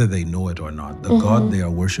movement, whether they know it or not, the God they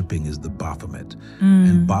are worshiping is the Baphomet.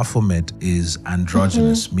 And Baphomet is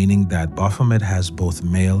androgynous, meaning that Baphomet has both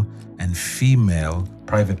male and female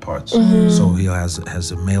private parts. So he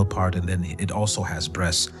has a male part, and then it also has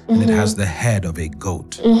breasts, and it has the head of a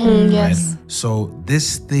goat. Yes. Right? So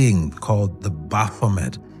this thing called the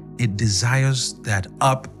Baphomet, it desires that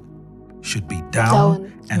up should be down.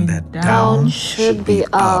 And that down should be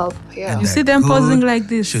up. Yeah. And You that see them good posing like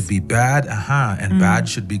this. should be bad, and bad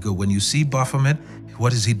should be good. When you see Baphomet,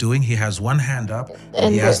 what is he doing? He has one hand up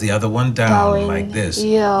and he has the other one down like this.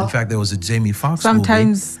 Yeah. In fact, there was a Jamie Foxx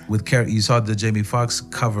Sometimes movie with you saw the Jamie Foxx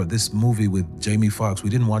cover, this movie with Jamie Foxx. We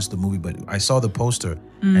didn't watch the movie, but I saw the poster,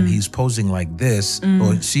 and he's posing like this.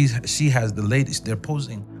 Or she has the ladies, they're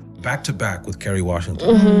posing back to back with Kerry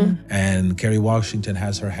Washington. And Kerry Washington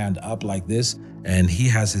has her hand up like this, and he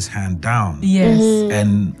has his hand down. Yes.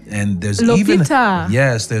 And there's Lupita.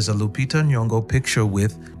 there's a Lupita Nyong'o picture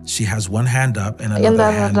with, she has one hand up and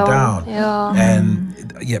another hand down. Yeah. And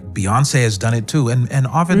Beyonce has done it too. And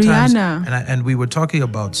oftentimes, Rihanna. and we were talking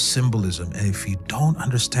about symbolism. And if you don't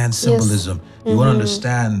understand symbolism, you won't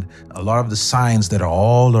understand a lot of the signs that are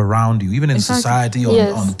all around you, even in society,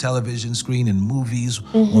 on the television screen, in movies,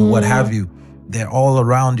 or what have you. They're all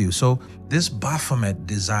around you. So this Baphomet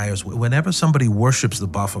desires, whenever somebody worships the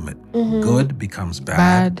Baphomet, good becomes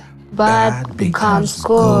bad. Bad becomes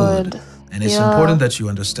good. And it's important that you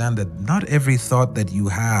understand that not every thought that you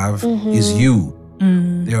have is you.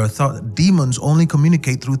 There are demons only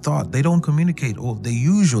communicate through thought. They don't communicate, or they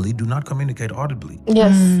usually do not communicate audibly.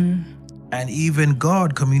 Yes. And even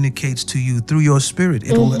God communicates to you through your spirit.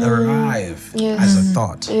 It will arrive as a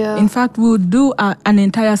thought. Yeah. In fact, we'll do an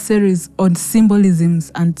entire series on symbolisms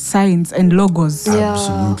and signs and logos.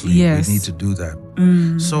 Absolutely. Yes. We need to do that.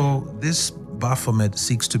 So this Baphomet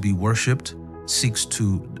seeks to be worshipped, seeks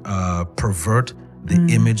to pervert the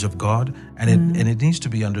image of God. And it needs to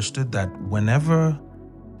be understood that whenever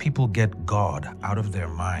people get God out of their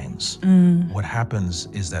minds, what happens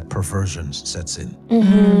is that perversion sets in.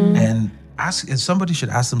 And somebody should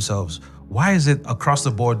ask themselves, why is it across the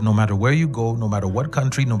board, no matter where you go, no matter what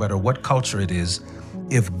country, no matter what culture it is,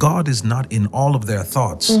 if God is not in all of their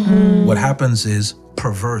thoughts, what happens is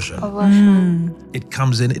perversion. It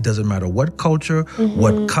comes in, it doesn't matter what culture,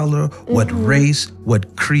 what color, what race,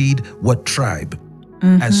 what creed, what tribe.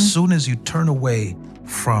 As soon as you turn away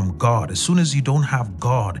from God, as soon as you don't have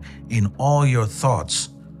God in all your thoughts,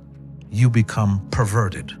 you become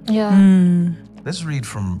perverted. Yeah. Let's read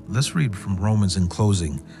from Romans in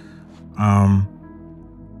closing.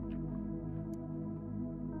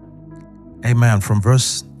 Amen. From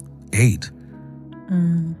verse 8.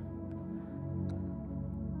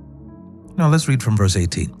 No, let's read from verse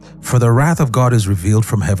 18. For the wrath of God is revealed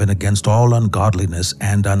from heaven against all ungodliness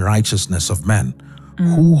and unrighteousness of men,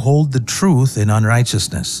 who hold the truth in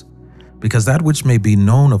unrighteousness, because that which may be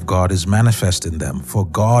known of God is manifest in them, for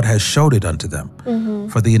God has showed it unto them.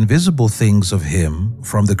 For the invisible things of him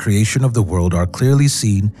from the creation of the world are clearly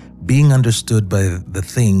seen, being understood by the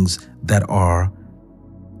things that are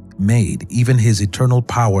made, even his eternal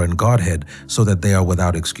power and Godhead, so that they are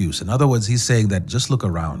without excuse. In other words, he's saying that just look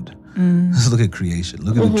around. Look at creation.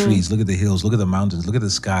 Look at the trees. Look at the hills. Look at the mountains. Look at the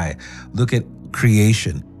sky. Look at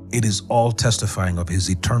creation. It is all testifying of his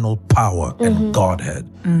eternal power and Godhead.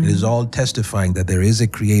 It is all testifying that there is a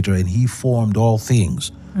creator and he formed all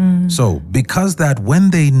things. So, because that when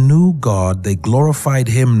they knew God, they glorified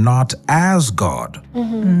him not as God.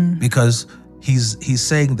 Because he's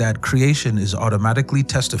saying that creation is automatically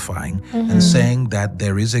testifying and saying that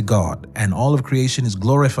there is a God, and all of creation is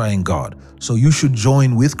glorifying God. So you should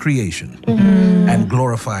join with creation and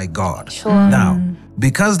glorify God. Now,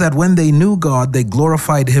 because that when they knew God, they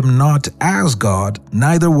glorified him not as God,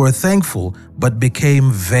 neither were thankful, but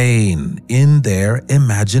became vain in their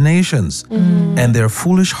imaginations, and their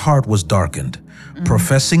foolish heart was darkened.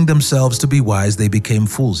 Professing themselves to be wise, they became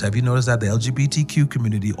fools. Have you noticed that the LGBTQ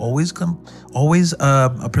community always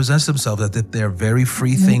presents themselves as if they're very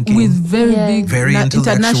free thinking, with very big very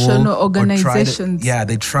intellectual, international organizations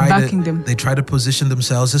they try to position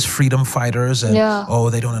themselves as freedom fighters, and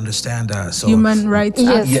they don't understand us. So, human rights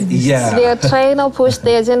activists. They are trying to push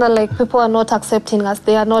the agenda like people are not accepting us.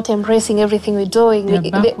 They are not embracing everything we're doing.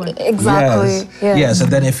 Exactly. Yes.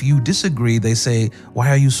 And then if you disagree, they say, "Why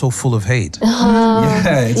are you so full of hate?"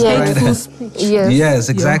 Hateful speech. Yes,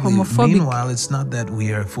 exactly. Homophobic. Meanwhile, it's not that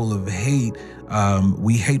we are full of hate.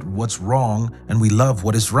 We hate what's wrong and we love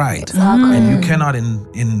what is right. And you cannot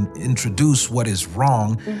introduce what is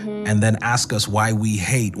wrong and then ask us why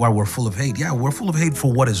we're full of hate. Yeah, we're full of hate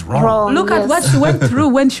for what is wrong. Look at what she went through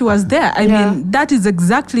when she was there. I mean, that is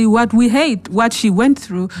exactly what we hate, what she went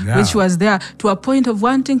through when she was there, to a point of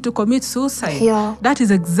wanting to commit suicide. That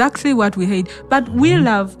is exactly what we hate. But we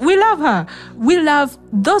love her. We love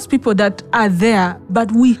those people that are there,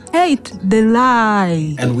 but we hate the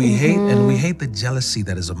lie. And we hate the jealousy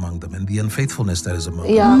that is among them and the unfaithfulness that is among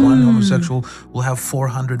them. One homosexual will have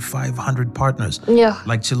 400, 500 partners.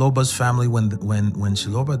 Like Chiloba's family, when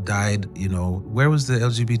Chiloba died, where was the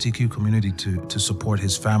LGBTQ community to support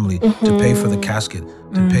his family, to pay for the casket,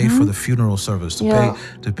 to pay for the funeral service,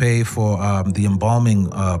 to pay for the embalming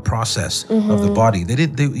process of the body?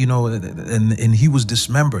 And he was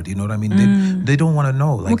dismembered. You know what I mean? They don't want to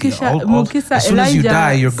know. Like Mukisa, as soon as you Elijah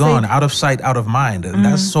die, you're gone, out of sight, out of mind, and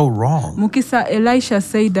that's so wrong. Mukisa, Elisha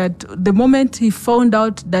said that the moment he found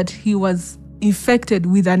out that he was infected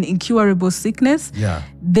with an incurable sickness,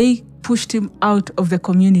 they pushed him out of the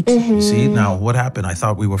community. You see, now what happened? I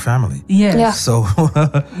thought we were family. So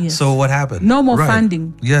so what happened? No more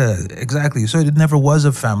funding. Yeah, exactly. So it never was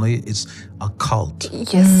a family. It's a cult.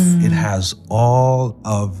 It has all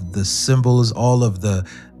of the symbols, all of the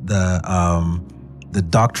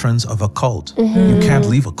doctrines of a cult. You can't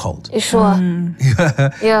leave a cult.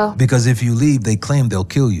 Because if you leave, they claim they'll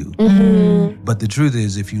kill you. But the truth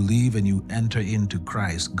is, if you leave and you enter into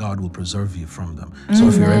Christ, God will preserve you from them. So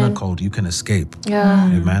if you're in a cult, you can escape.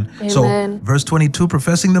 Amen. So verse 22,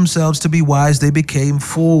 professing themselves to be wise, they became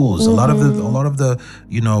fools. A lot of the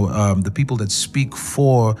the people that speak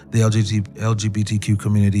for the LGBTQ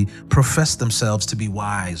community profess themselves to be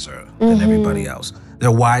wiser than everybody else. They're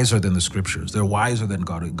wiser than the scriptures. They're wiser than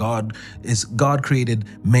God. God created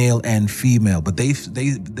male and female, but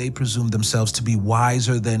they presume themselves to be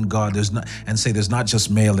wiser than God. There's not just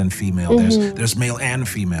male and female. There's male and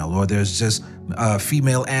female, or there's just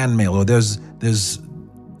female and male, or there's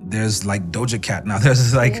like Doja Cat now.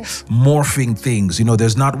 There's like morphing things.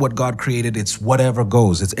 There's not what God created. It's whatever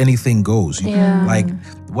goes. It's anything goes. Like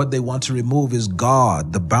what they want to remove is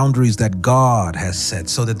God, the boundaries that God has set,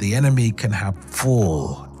 so that the enemy can have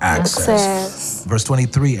full access. Verse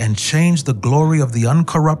 23, and change the glory of the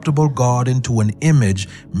uncorruptible God into an image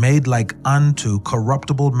made like unto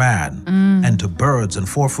corruptible man, and to birds and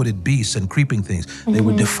four-footed beasts and creeping things. They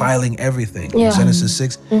were defiling everything. In Genesis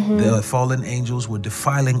 6, the fallen angels were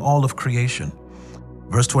defiling all of creation.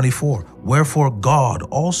 Verse 24, wherefore God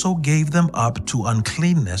also gave them up to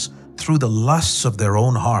uncleanness through the lusts of their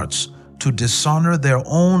own hearts, to dishonor their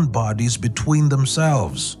own bodies between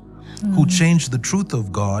themselves, who changed the truth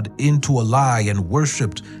of God into a lie and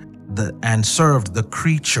worshipped and served the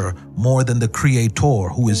creature more than the Creator,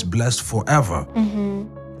 who is blessed forever.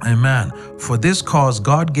 Amen. For this cause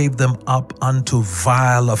God gave them up unto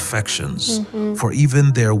vile affections. For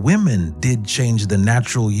even their women did change the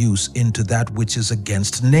natural use into that which is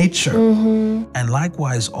against nature. And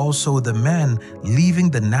likewise also the men, leaving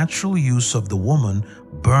the natural use of the woman,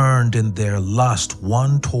 burned in their lust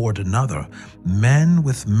one toward another, men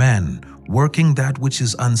with men, working that which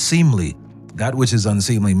is unseemly. That which is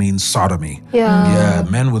unseemly means sodomy.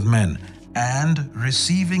 Men with men. And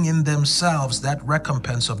receiving in themselves that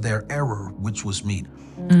recompense of their error, which was meet.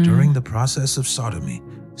 During the process of sodomy,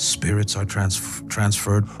 spirits are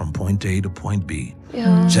transferred from point A to point B.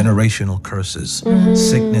 generational curses,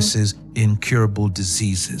 sicknesses, incurable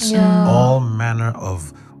diseases, all manner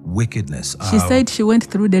of wickedness. She said she went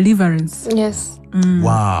through deliverance. Yes.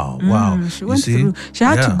 Wow. She went through. She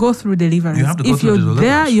had to go through deliverance. You have to go if through you're the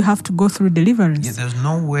deliverance. there, you have to go through deliverance. Yeah, there's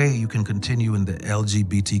no way you can continue in the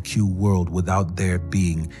LGBTQ world without there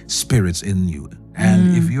being spirits in you.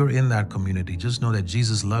 And if you're in that community, just know that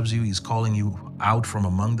Jesus loves you. He's calling you out from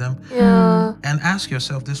among them. Yeah. And ask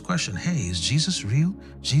yourself this question. Hey, is Jesus real?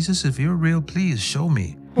 Jesus, if you're real, please show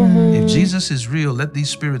me. If Jesus is real, let these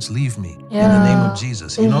spirits leave me in the name of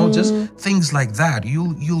Jesus. You know, just things like that.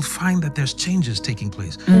 You'll find that there's changes taking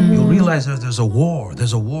place. You'll realize that there's a war.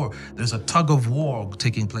 There's a tug of war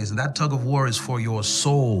taking place, and that tug of war is for your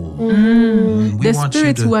soul. The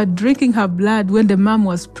spirits were drinking her blood when the mom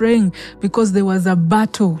was praying because there was a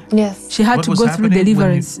battle. Yes. She had to go through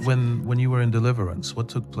deliverance. When you were in deliverance, what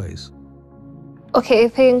took place? Okay, I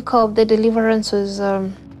think the deliverance was.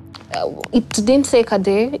 It didn't take a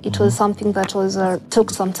day. It was something that was took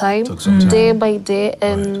some time, day by day,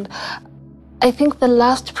 and I think the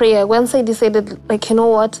last prayer, once I decided, like, you know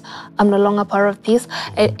what, I'm no longer part of this.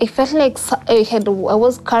 I felt like I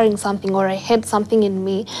was carrying something, or I had something in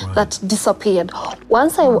me that disappeared.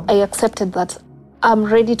 Once I accepted that I'm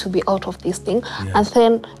ready to be out of this thing, and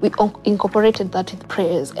then we incorporated that with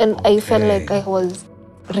prayers, and I felt like I was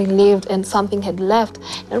relieved and something had left,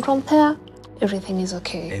 and from there, everything is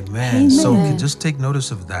okay. Amen. So just take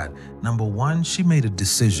notice of that. Number one, she made a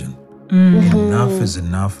decision. Enough is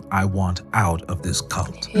enough. I want out of this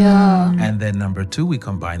cult. Yeah. And then number two, we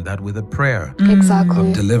combined that with a prayer Exactly.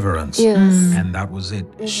 of deliverance. Yes. And that was it.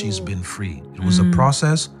 She's been free. It was a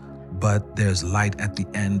process, but there's light at the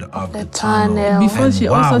end of the tunnel. Before And she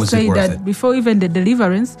wow, also was it said worth that it. before even the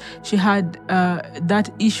deliverance, she had that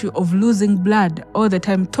issue of losing blood all the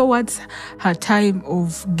time towards her time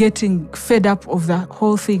of getting fed up of the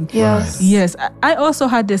whole thing. Yes. Yes. I also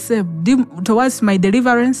had the same. Towards my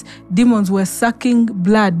deliverance, demons were sucking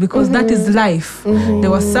blood because that is life. They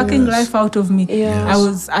were sucking life out of me. Yes. I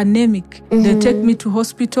was anemic. They take me to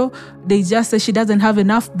hospital. They just say she doesn't have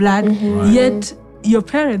enough blood. Yet your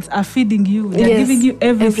parents are feeding you. They're giving you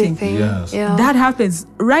everything. Yes. Yeah. That happens,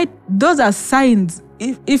 right? Those are signs.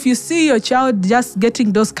 If you see your child just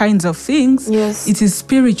getting those kinds of things, it is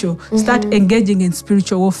spiritual. Start engaging in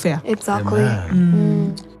spiritual warfare. Exactly.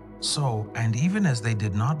 So, and even as they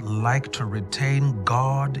did not like to retain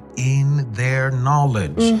God in their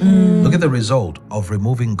knowledge, look at the result of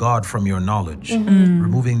removing God from your knowledge,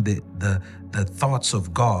 removing the thoughts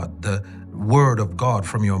of God, the word of God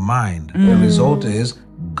from your mind. The result is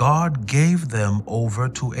God gave them over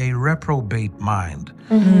to a reprobate mind.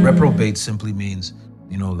 Reprobate simply means,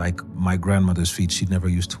 you know, like my grandmother's feet, she never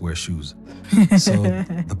used to wear shoes. So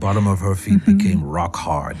the bottom of her feet became rock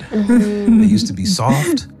hard. They used to be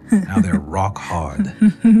soft, now they're rock hard.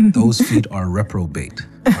 Those feet are reprobate,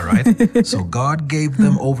 all right? So God gave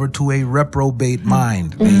them over to a reprobate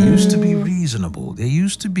mind. They used to be reasonable. They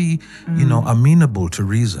used to be, you know, amenable to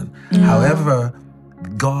reason. However,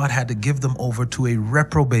 God had to give them over to a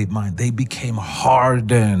reprobate mind. They became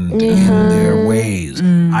hardened in their ways.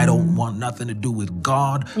 I don't want nothing to do with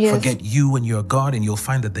God. Forget you and your God, and you'll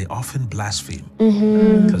find that they often blaspheme.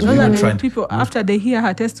 Those are the people, after they hear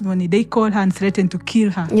her testimony, they call her and threaten to kill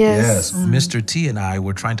her. Yes. Mr. T and I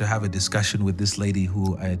were trying to have a discussion with this lady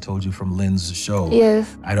who I told you from Lynn's show.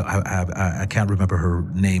 Yes. I can't remember her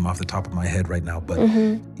name off the top of my head right now, but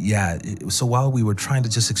so while we were trying to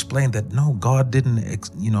just explain that, no, God didn't,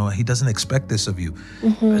 he doesn't expect this of you.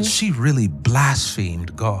 She really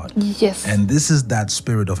blasphemed God. Yes. And this is that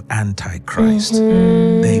spirit of Antichrist.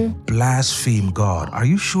 They blaspheme God. Are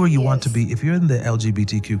you sure you want to be, if you're in the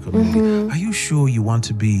LGBTQ community, are you sure you want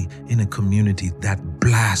to be in a community that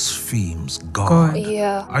blasphemes God?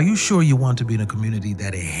 Yeah. Are you sure you want to be in a community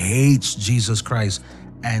that hates Jesus Christ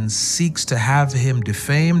and seeks to have him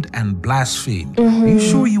defamed and blasphemed? Are you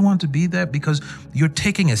sure you want to be there? Because you're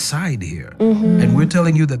taking a side here. And we're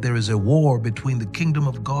telling you that there is a war between the kingdom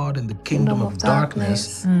of God and the kingdom of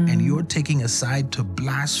darkness. And you're taking a side to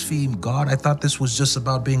blaspheme God. I thought this was just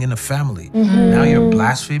about being in a family. Now you're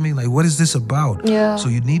blaspheming? Like, what is this about? So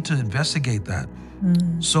you need to investigate that.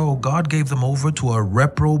 So God gave them over to a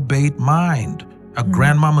reprobate mind, a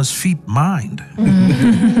grandmama's feet mind,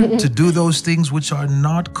 to do those things which are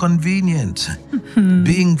not convenient,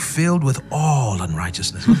 being filled with all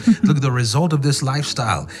unrighteousness. Look at the result of this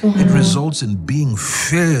lifestyle. It results in being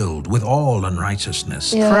filled with all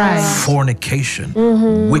unrighteousness,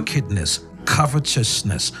 fornication, wickedness,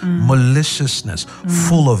 covetousness, maliciousness,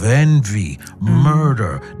 full of envy,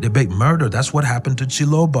 murder, debate. Murder, that's what happened to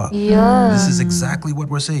Chiloba. This is exactly what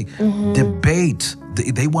we're saying. Debate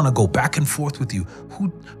They want to go back and forth with you.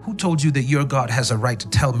 Who told you that your God has a right to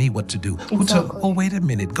tell me what to do? Exactly. Wait a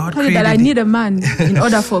minute. God created that I need a man in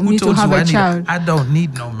order for me to have a child. I don't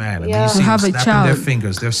need no man. Yeah. And you see To have them a snapping their child.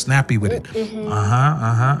 fingers. They're snappy with it.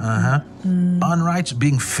 Unrighteous,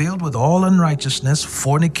 being filled with all unrighteousness,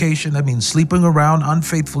 fornication, that means sleeping around,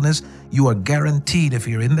 unfaithfulness. You are guaranteed, if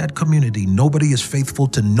you're in that community, nobody is faithful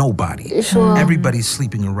to nobody. Sure. Everybody's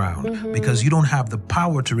sleeping around because you don't have the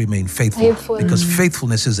power to remain faithful. Because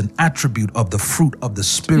faithfulness is an attribute of the fruit of the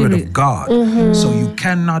Spirit of God. So you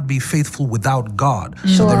cannot be faithful without God.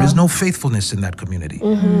 So there is no faithfulness in that community.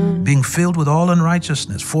 Being filled with all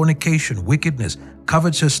unrighteousness, fornication, wickedness,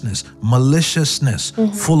 covetousness, maliciousness,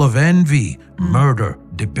 full of envy, murder,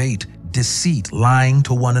 debate, deceit, lying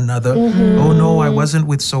to one another. Oh no, I wasn't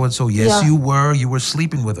with so and so. Yes, you were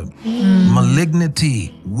sleeping with him.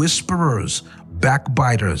 Malignity, whisperers,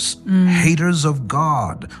 backbiters, haters of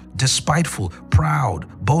God, despiteful, proud,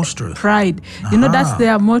 boasters. Pride. You know, that's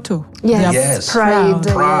their motto. Yes. They are Yes.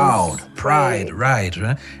 proud. Pride, right?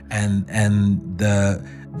 And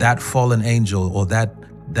that fallen angel, or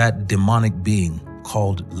that demonic being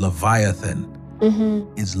called Leviathan,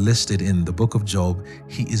 is listed in the book of Job.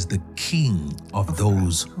 He is the king of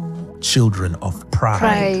those children of pride.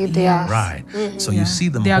 Pride, yes. Right. So you see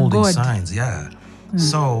them They are holding God. signs. Yeah.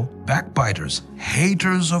 So backbiters,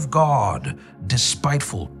 haters of God,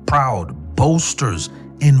 despiteful, proud, boasters,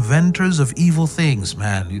 inventors of evil things.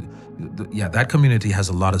 Man, that community has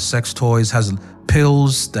a lot of sex toys, has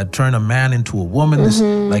pills that turn a man into a woman. This,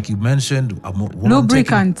 like you mentioned, a woman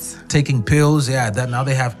Lubricants. taking pills. Yeah, that now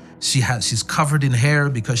they have. She's covered in hair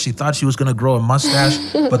because she thought she was going to grow a mustache,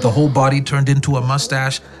 but the whole body turned into a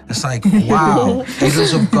mustache. It's like, wow.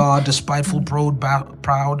 Haters of God, despiteful,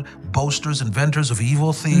 proud, boasters, inventors of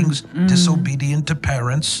evil things, disobedient to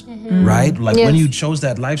parents, right? Like when you chose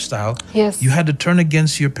that lifestyle, you had to turn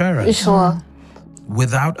against your parents. Sure.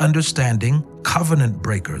 Without understanding, covenant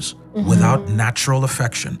breakers, without natural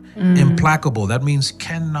affection, implacable, that means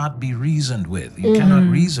cannot be reasoned with. You cannot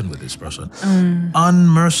reason with this person.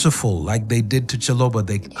 Unmerciful, like they did to Chiloba,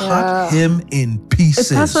 they cut him in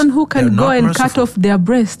pieces. A person who can They're go not and merciful. cut off their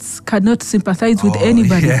breasts cannot sympathize with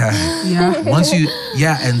anybody. Yeah. Once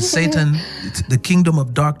and Satan, the kingdom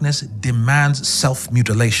of darkness demands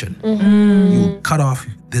self-mutilation. You'll cut off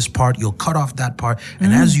this part, you'll cut off that part.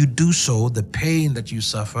 And as you do so, the pain that you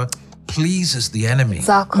suffer pleases the enemy.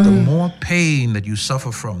 Exactly. The more pain that you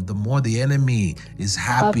suffer from, the more the enemy is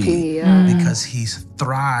happy, because he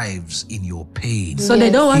thrives in your pain. So they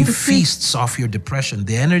don't want He to see. feasts off your depression.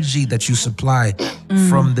 The energy that you supply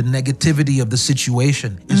from the negativity of the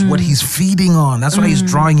situation is what he's feeding on. That's why he's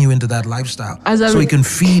drawing you into that lifestyle, so he can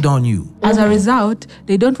feed on you. As a result,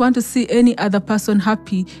 they don't want to see any other person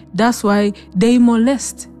happy. That's why they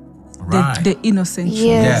molest the innocent.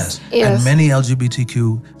 Yes. And many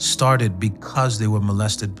LGBTQ started because they were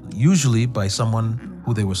molested, usually by someone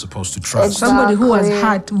who they were supposed to trust. Somebody who was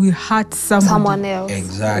hurt will hurt Someone else.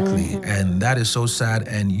 Exactly. And that is so sad.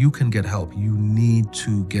 And you can get help. You need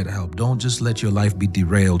to get help. Don't just let your life be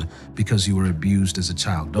derailed because you were abused as a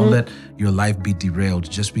child. Don't let your life be derailed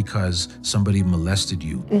just because somebody molested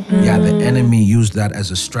you. Yeah, the enemy used that as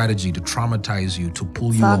a strategy to traumatize you, to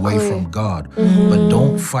pull you away from God. But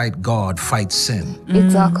don't fight God, fight sin.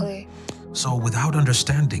 Exactly. So without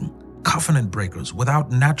understanding, covenant breakers,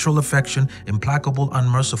 without natural affection, implacable,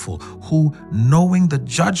 unmerciful, who, knowing the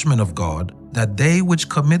judgment of God, that they which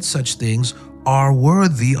commit such things are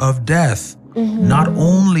worthy of death, not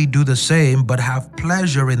only do the same, but have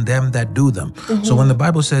pleasure in them that do them. So when the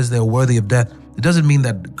Bible says they're worthy of death, it doesn't mean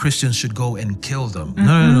that Christians should go and kill them.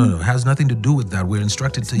 No. It has nothing to do with that. We're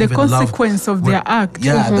instructed to even love. The consequence of their act.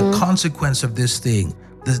 Yeah, the consequence of this thing.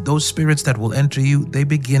 Those spirits that will enter you, they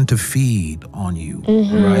begin to feed on you,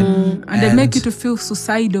 right? And they make you to feel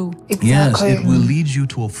suicidal. Exactly. Yes, it will lead you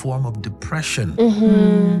to a form of depression.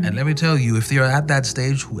 And let me tell you, if you're at that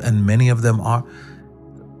stage, and many of them are,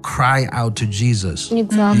 cry out to Jesus.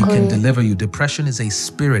 Exactly. He can deliver you. Depression is a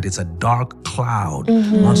spirit. It's a dark cloud.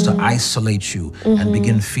 Wants to isolate you and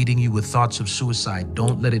begin feeding you with thoughts of suicide.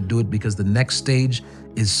 Don't let it do it, because the next stage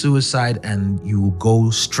is suicide and you will go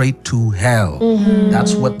straight to hell.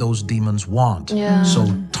 That's what those demons want.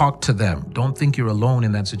 So talk to them. Don't think you're alone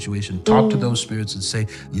in that situation. Talk to those spirits and say,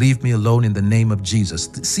 leave me alone in the name of Jesus.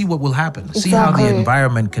 See what will happen. See how the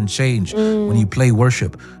environment can change when you play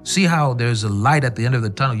worship. See how there's a light at the end of the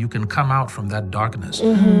tunnel. You can come out from that darkness.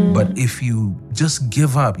 But if you just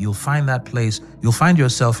give up, you'll find that place. You'll find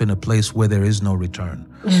yourself in a place where there is no return.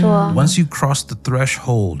 Once you cross the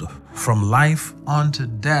threshold from life onto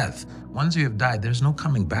death, once you have died, there's no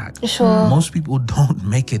coming back. Most people don't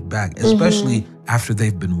make it back, especially after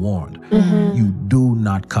they've been warned. You do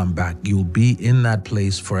not come back. You'll be in that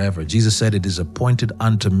place forever. Jesus said it is appointed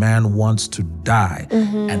unto man once to die,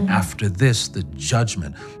 and after this, the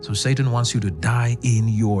judgment. So Satan wants you to die in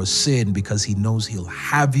your sin because he knows he'll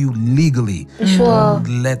have you legally.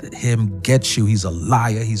 Don't let him get you. He's a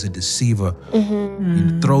liar. He's a deceiver.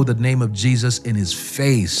 You throw the name of Jesus in his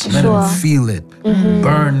face. Let him feel it.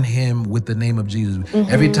 Burn him with the name of Jesus.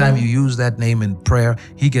 Every time you use that name in prayer,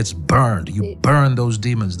 he gets burned. You burn those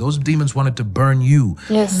demons. Those demons wanted to burn you.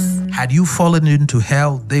 Yes. Had you fallen into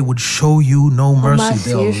hell, they would show you no mercy.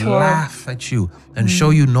 They'll laugh at you and show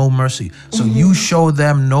you no mercy. So you show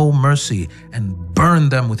them no mercy and burn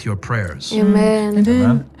them with your prayers. Amen. And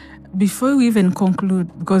then, before we even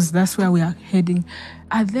conclude, because that's where we are heading,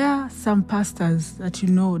 are there some pastors that you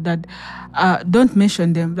know that, don't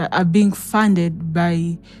mention them, that are being funded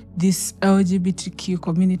by these LGBTQ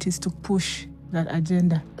communities to push that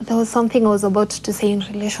agenda? There was something I was about to say in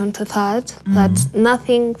relation to that, that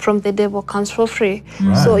nothing from the devil comes for free.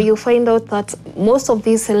 So you find out that most of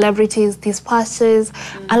these celebrities, these pastors,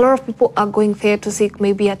 a lot of people are going there to seek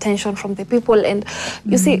maybe attention from the people. And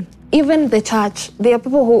you see, even the church, there are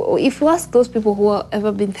people who, if you ask those people who have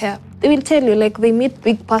ever been there, they will tell you, like, they meet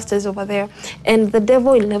big pastors over there, and the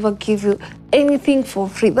devil will never give you anything for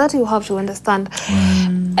free. That you have to understand.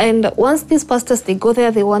 And once these pastors, they go there,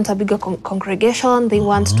 they want a bigger congregation, they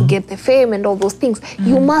want to get the fame and all those things.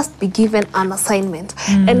 You must be given an assignment.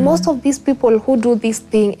 And most of these people who do this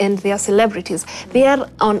thing and they are celebrities, they are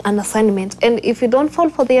on an assignment. And if you don't fall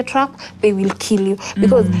for their trap, they will kill you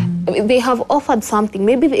because they have offered something.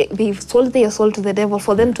 Maybe they've sold their soul to the devil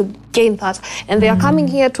for them to gain that. And they are coming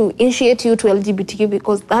here to initiate you to LGBTQ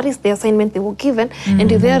because that is the assignment they were given. And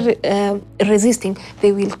if they are resisting,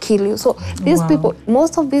 they will kill you. So these people,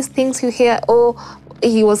 most of these things you hear, oh,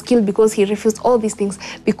 he was killed because he refused, all these things,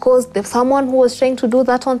 because there's someone who was trying to do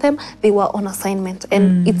that on them, they were on assignment,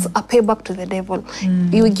 and it's a payback to the devil.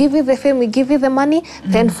 We give you the fame, we give you the money,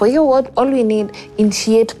 then for your word, all we need,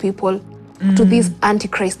 initiate people to this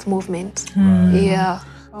Antichrist movement. Yeah.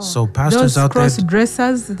 So pastors Those out there,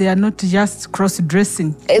 cross-dressers, they are not just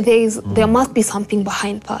cross-dressing. There must be something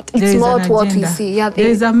behind that. It's not what we see. Yeah, there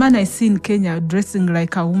is a man I see in Kenya dressing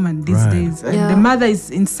like a woman these days. And the mother is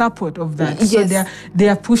in support of that. So they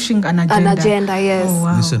are pushing an agenda. An agenda, yes. Oh,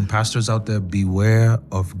 wow. listen, pastors out there, beware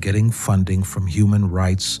of getting funding from human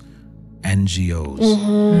rights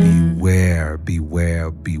NGOs. Beware, beware,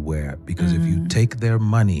 beware. Because if you take their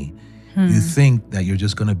money, you think that you're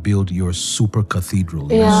just going to build your super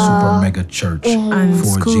cathedral, your super mega church And for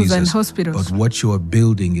schools Jesus. and hospitals. But what you are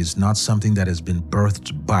building is not something that has been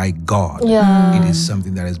birthed by God. It is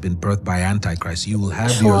something that has been birthed by Antichrist. You will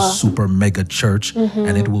have your super mega church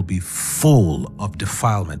and it will be full of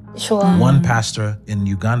defilement. One pastor in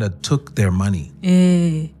Uganda took their money.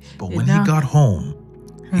 But when he got home,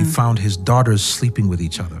 he found his daughters sleeping with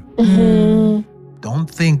each other. Don't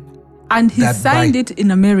think. And he signed it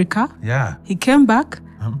in America. Yeah. He came back.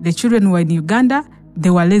 The children were in Uganda. They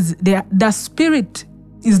were lazy. The spirit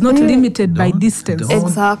is not limited by distance.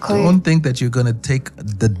 Exactly. Don't think that you're going to take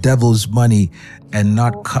the devil's money and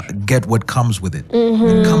not get what comes with it.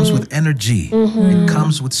 It comes with energy. It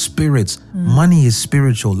comes with spirits. Money is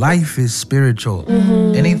spiritual. Life is spiritual.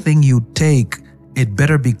 Anything you take, it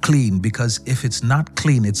better be clean, because if it's not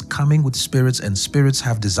clean, it's coming with spirits, and spirits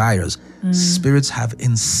have desires. Spirits have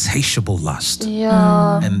insatiable lust.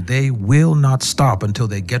 And they will not stop until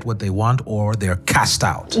they get what they want or they're cast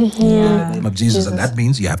out. In the name of Jesus. And that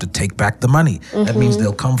means you have to take back the money. That means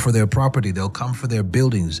they'll come for their property. They'll come for their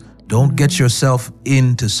buildings. Don't get yourself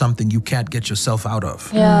into something you can't get yourself out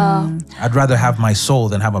of. I'd rather have my soul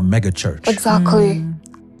than have a mega church. Exactly.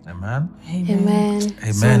 Amen. Amen.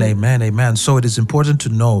 Amen, amen, amen. So it is important to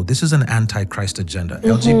know this is an Antichrist agenda.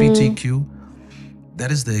 LGBTQ,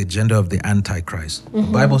 that is the agenda of the Antichrist. The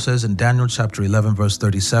Bible says in Daniel chapter 11, verse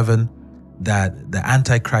 37, that the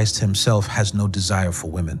Antichrist himself has no desire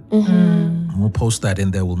for women. We'll post that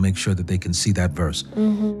in there. We'll make sure that they can see that verse.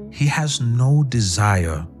 He has no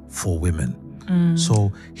desire for women.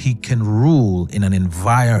 So he can rule in an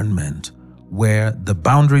environment where the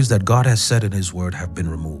boundaries that God has set in his word have been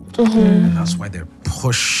removed. And that's why they're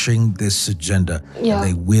pushing this agenda. And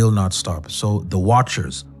they will not stop. So the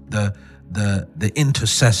watchers, the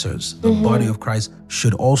intercessors, the body of Christ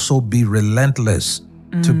should also be relentless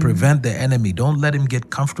to prevent the enemy. Don't let him get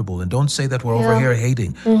comfortable, and don't say that we're over here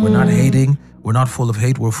hating. We're not hating. We're not full of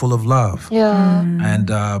hate. We're full of love. And,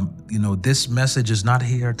 this message is not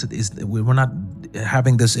here we're not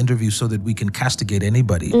having this interview so that we can castigate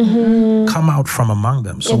anybody. Come out from among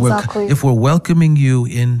them. So if we're welcoming you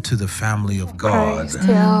into the family of God,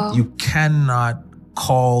 you cannot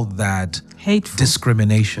call that hateful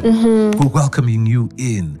discrimination. We're welcoming you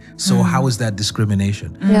in. So how is that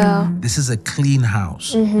discrimination? This is a clean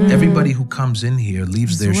house. Everybody who comes in here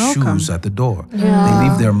leaves their shoes at the door. They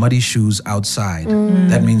leave their muddy shoes outside.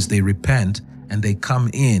 That means they repent and they come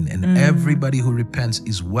in, and everybody who repents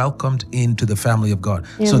is welcomed into the family of God.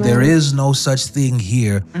 So there is no such thing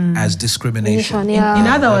here as discrimination. In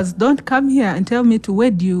other words, don't come here and tell me to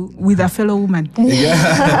wed you with a fellow woman.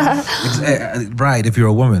 Right, if you're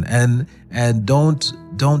a woman. And don't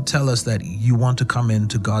tell us that you want to come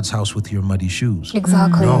into God's house with your muddy shoes.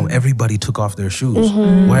 Exactly. No, everybody took off their shoes.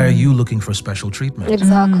 Why are you looking for special treatment?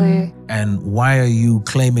 Exactly. And why are you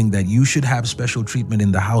claiming that you should have special treatment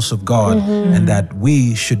in the house of God and that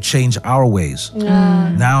we should change our ways?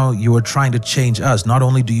 Now you are trying to change us. Not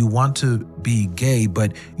only do you want to be gay,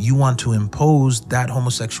 but you want to impose that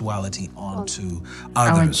homosexuality onto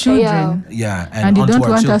others. Our children. And you don't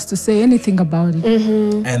want us to say anything about it.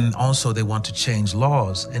 And also they want to change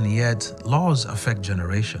laws, and yet laws affect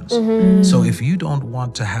generations. So if you don't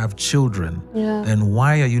want to have children, then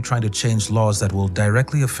why are you trying to change laws that will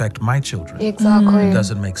directly affect my children? Exactly. It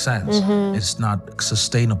doesn't make sense. It's not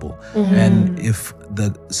sustainable. And if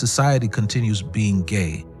the society continues being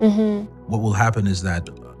gay, what will happen is that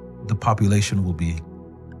the population will be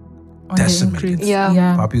decimated.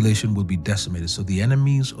 Population will be decimated. So the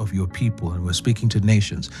enemies of your people, and we're speaking to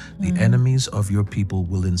nations, the enemies of your people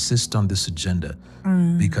will insist on this agenda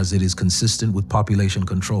because it is consistent with population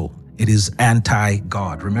control. It is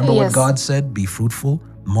anti-God. Remember what God said? Be fruitful,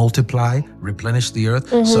 multiply, replenish the earth,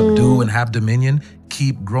 subdue and have dominion.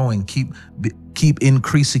 Keep growing, keep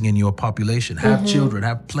increasing in your population. Have children,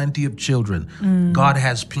 have plenty of children. God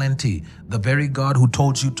has plenty. The very God who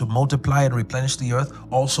told you to multiply and replenish the earth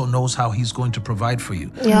also knows how he's going to provide for you.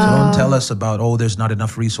 So don't tell us about, there's not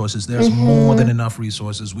enough resources. There's more than enough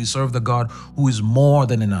resources. We serve the God who is more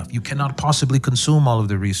than enough. You cannot possibly consume all of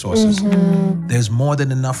the resources. There's more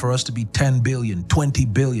than enough for us to be 10 billion, 20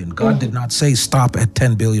 billion. God did not say stop at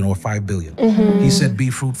 10 billion or 5 billion. He said be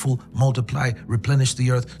fruitful, multiply, replenish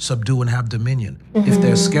the earth, subdue and have dominion. If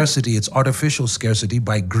there's scarcity, it's artificial scarcity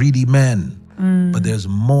by greedy men. But there's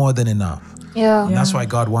more than enough. And that's why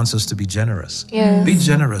God wants us to be generous. Be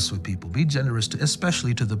generous with people. Be generous,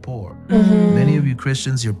 especially to the poor. Many of you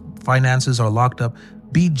Christians, your finances are locked up.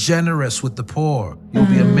 Be generous with the poor. You'll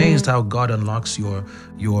be amazed how God unlocks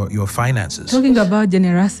your finances. Talking about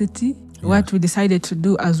generosity, what we decided to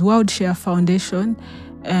do as World Share Foundation,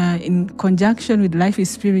 in conjunction with Life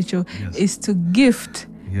is Spiritual, is to gift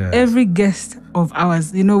every guest of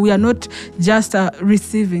ours. You know, we are not just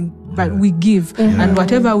receiving, but we give, and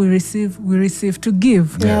whatever we receive to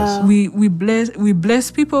give. We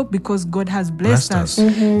bless people because God has blessed us.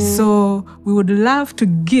 So we would love to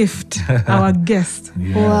gift our guests.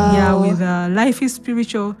 With a Life is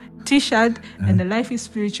Spiritual t-shirt and the Life is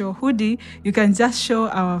Spiritual hoodie. You can just show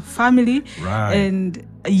our family and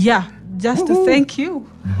just to thank you.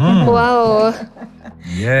 Wow.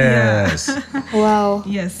 Yes. Wow.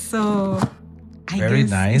 Yes, so very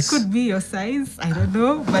nice. It could be your size, I don't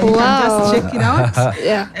know, but you can just check it out.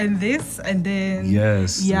 And this, and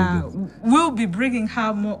then we'll be bringing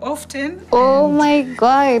her more often. Oh my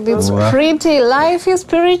God, it's pretty. Life is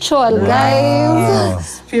spiritual,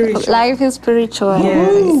 guys. Spiritual. Life is spiritual.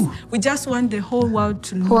 Yes. We just want the whole world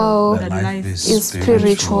to know that life is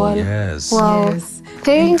spiritual. Yes. Wow. Yes.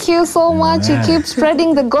 Thank you so much. You keep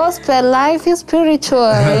spreading the gospel. Life is spiritual.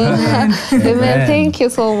 Amen. Thank you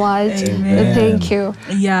so much. Amen. Thank you.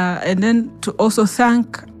 Yeah, and then to also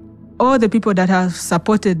thank all the people that have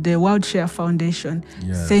supported the World Share Foundation.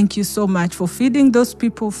 Thank you so much for feeding those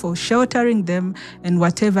people, for sheltering them, and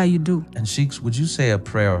whatever you do. And Shiku'S, would you say a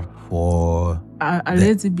prayer for a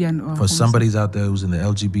lesbian or for somebody out there who's in the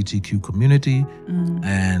LGBTQ community,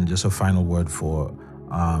 and just a final word for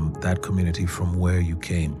that community from where you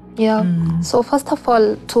came? So first of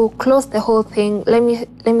all, to close the whole thing, let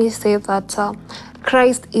me say that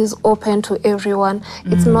Christ is open to everyone.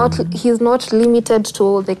 He's not limited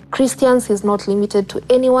to the Christians. He's not limited to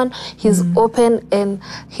anyone. He's open, and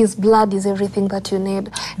his blood is everything that you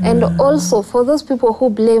need. And also for those people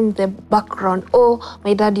who blame the background,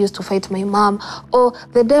 my dad used to fight my mom,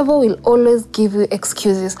 the devil will always give you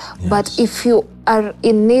excuses. But if you are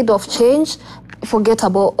in need of change, forget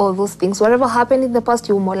about all those things. Whatever happened in the past,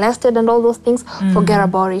 you were molested and all those things, forget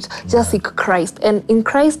about it. Just seek Christ. And in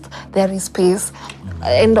Christ, there is peace.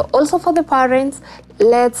 And also for the parents,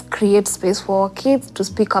 let's create space for our kids to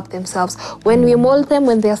speak up themselves. When we mold them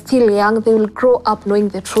when they're still young, they will grow up knowing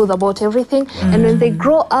the truth about everything. And when they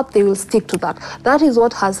grow up, they will stick to that. That is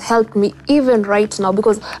what has helped me even right now,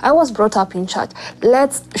 because I was brought up in church.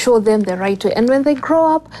 Let's show them the right way. And when they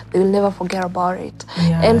grow up, they will never forget about it.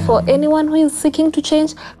 And for anyone who is seeking to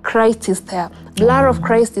change, Christ is there. Blood of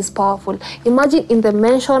Christ is powerful. Imagine in the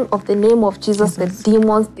mention of the name of Jesus, the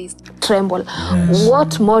demons, they tremble.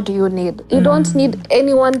 What more do you need? You don't need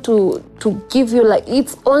anyone to give you, like,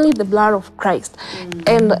 it's only the blood of Christ.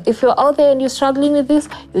 And if you're out there and you're struggling with this,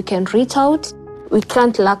 you can reach out. We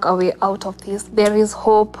can't lack a way out of this. There is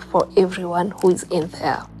hope for everyone who is in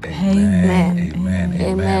there.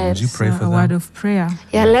 Amen. Would you pray for them? A word of prayer.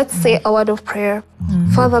 Yeah, let's say a word of prayer.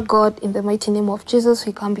 Father God, in the mighty name of Jesus,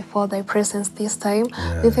 we come before thy presence this time.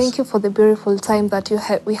 We thank you for the beautiful time that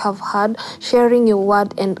we have had, sharing your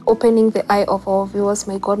word and opening the eye of our viewers,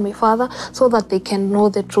 my God, my Father, so that they can know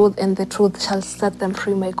the truth, and the truth shall set them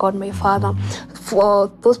free, my God, my Father.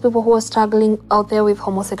 For those people who are struggling out there with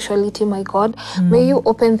homosexuality, my God, may you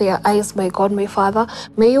open their eyes, my God, my Father.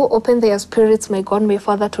 May you open their spirits, my God, my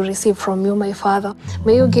Father, to receive from you, my Father.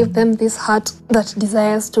 May you give them this heart that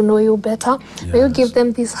desires to know you better. May you give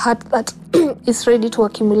them this heart that is ready to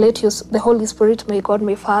accumulate the Holy Spirit, my God,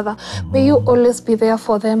 my Father. May you always be there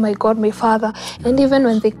for them, my God, my Father. And even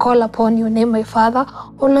when they call upon your name, my Father,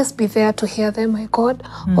 always be there to hear them, my God.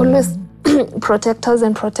 Always protect us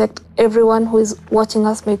and protect everyone who is watching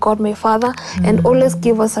us, my God, my Father, and always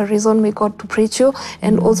give us a reason, my God, to preach you,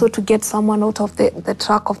 and also to get someone out of the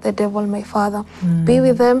track of the devil, my Father. Be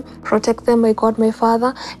with them, protect them, my God, my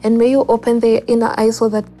Father, and may you open their inner eyes so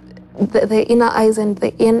that the inner eyes and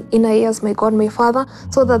the inner ears, my God, my Father,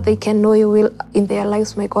 so that they can know your will in their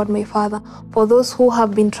lives, my God, my Father. For those who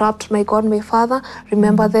have been trapped, my God, my Father,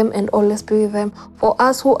 remember them and always be with them. For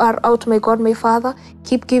us who are out, my God, my Father,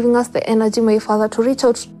 keep giving us the energy, my Father, to reach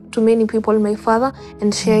out to many people, my Father,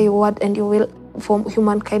 and share your word and your will for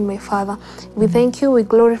humankind, my Father. We thank you, we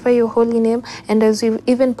glorify your holy name, and as we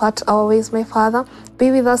even part our ways, my Father, be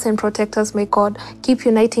with us and protect us, my God. Keep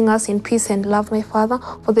uniting us in peace and love, my Father,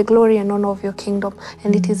 for the glory and honor of your kingdom.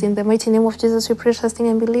 And it is in the mighty name of Jesus we pray, trusting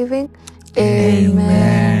and believing.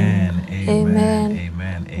 Amen.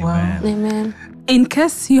 Wow. Amen. In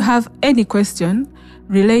case you have any question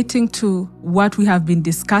relating to what we have been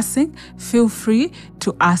discussing, feel free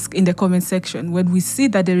to ask in the comment section. When we see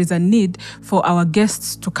that there is a need for our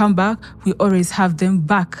guests to come back, we always have them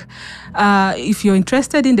back. If you're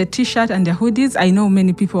interested in the t-shirt and the hoodies, I know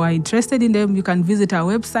many people are interested in them. You can visit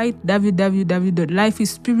our website,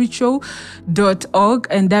 www.lifeisspiritual.org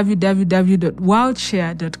and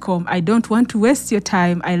www.worldshare.com. I don't want to waste your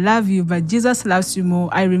time. I love you, but Jesus loves you more.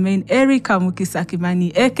 I remain Erika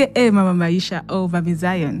Mukisakimani, aka Mama Maisha, Mami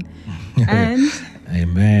Zion. And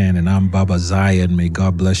Amen. And I'm Baba Zion. May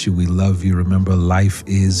God bless you. We love you. Remember, life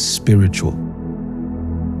is spiritual.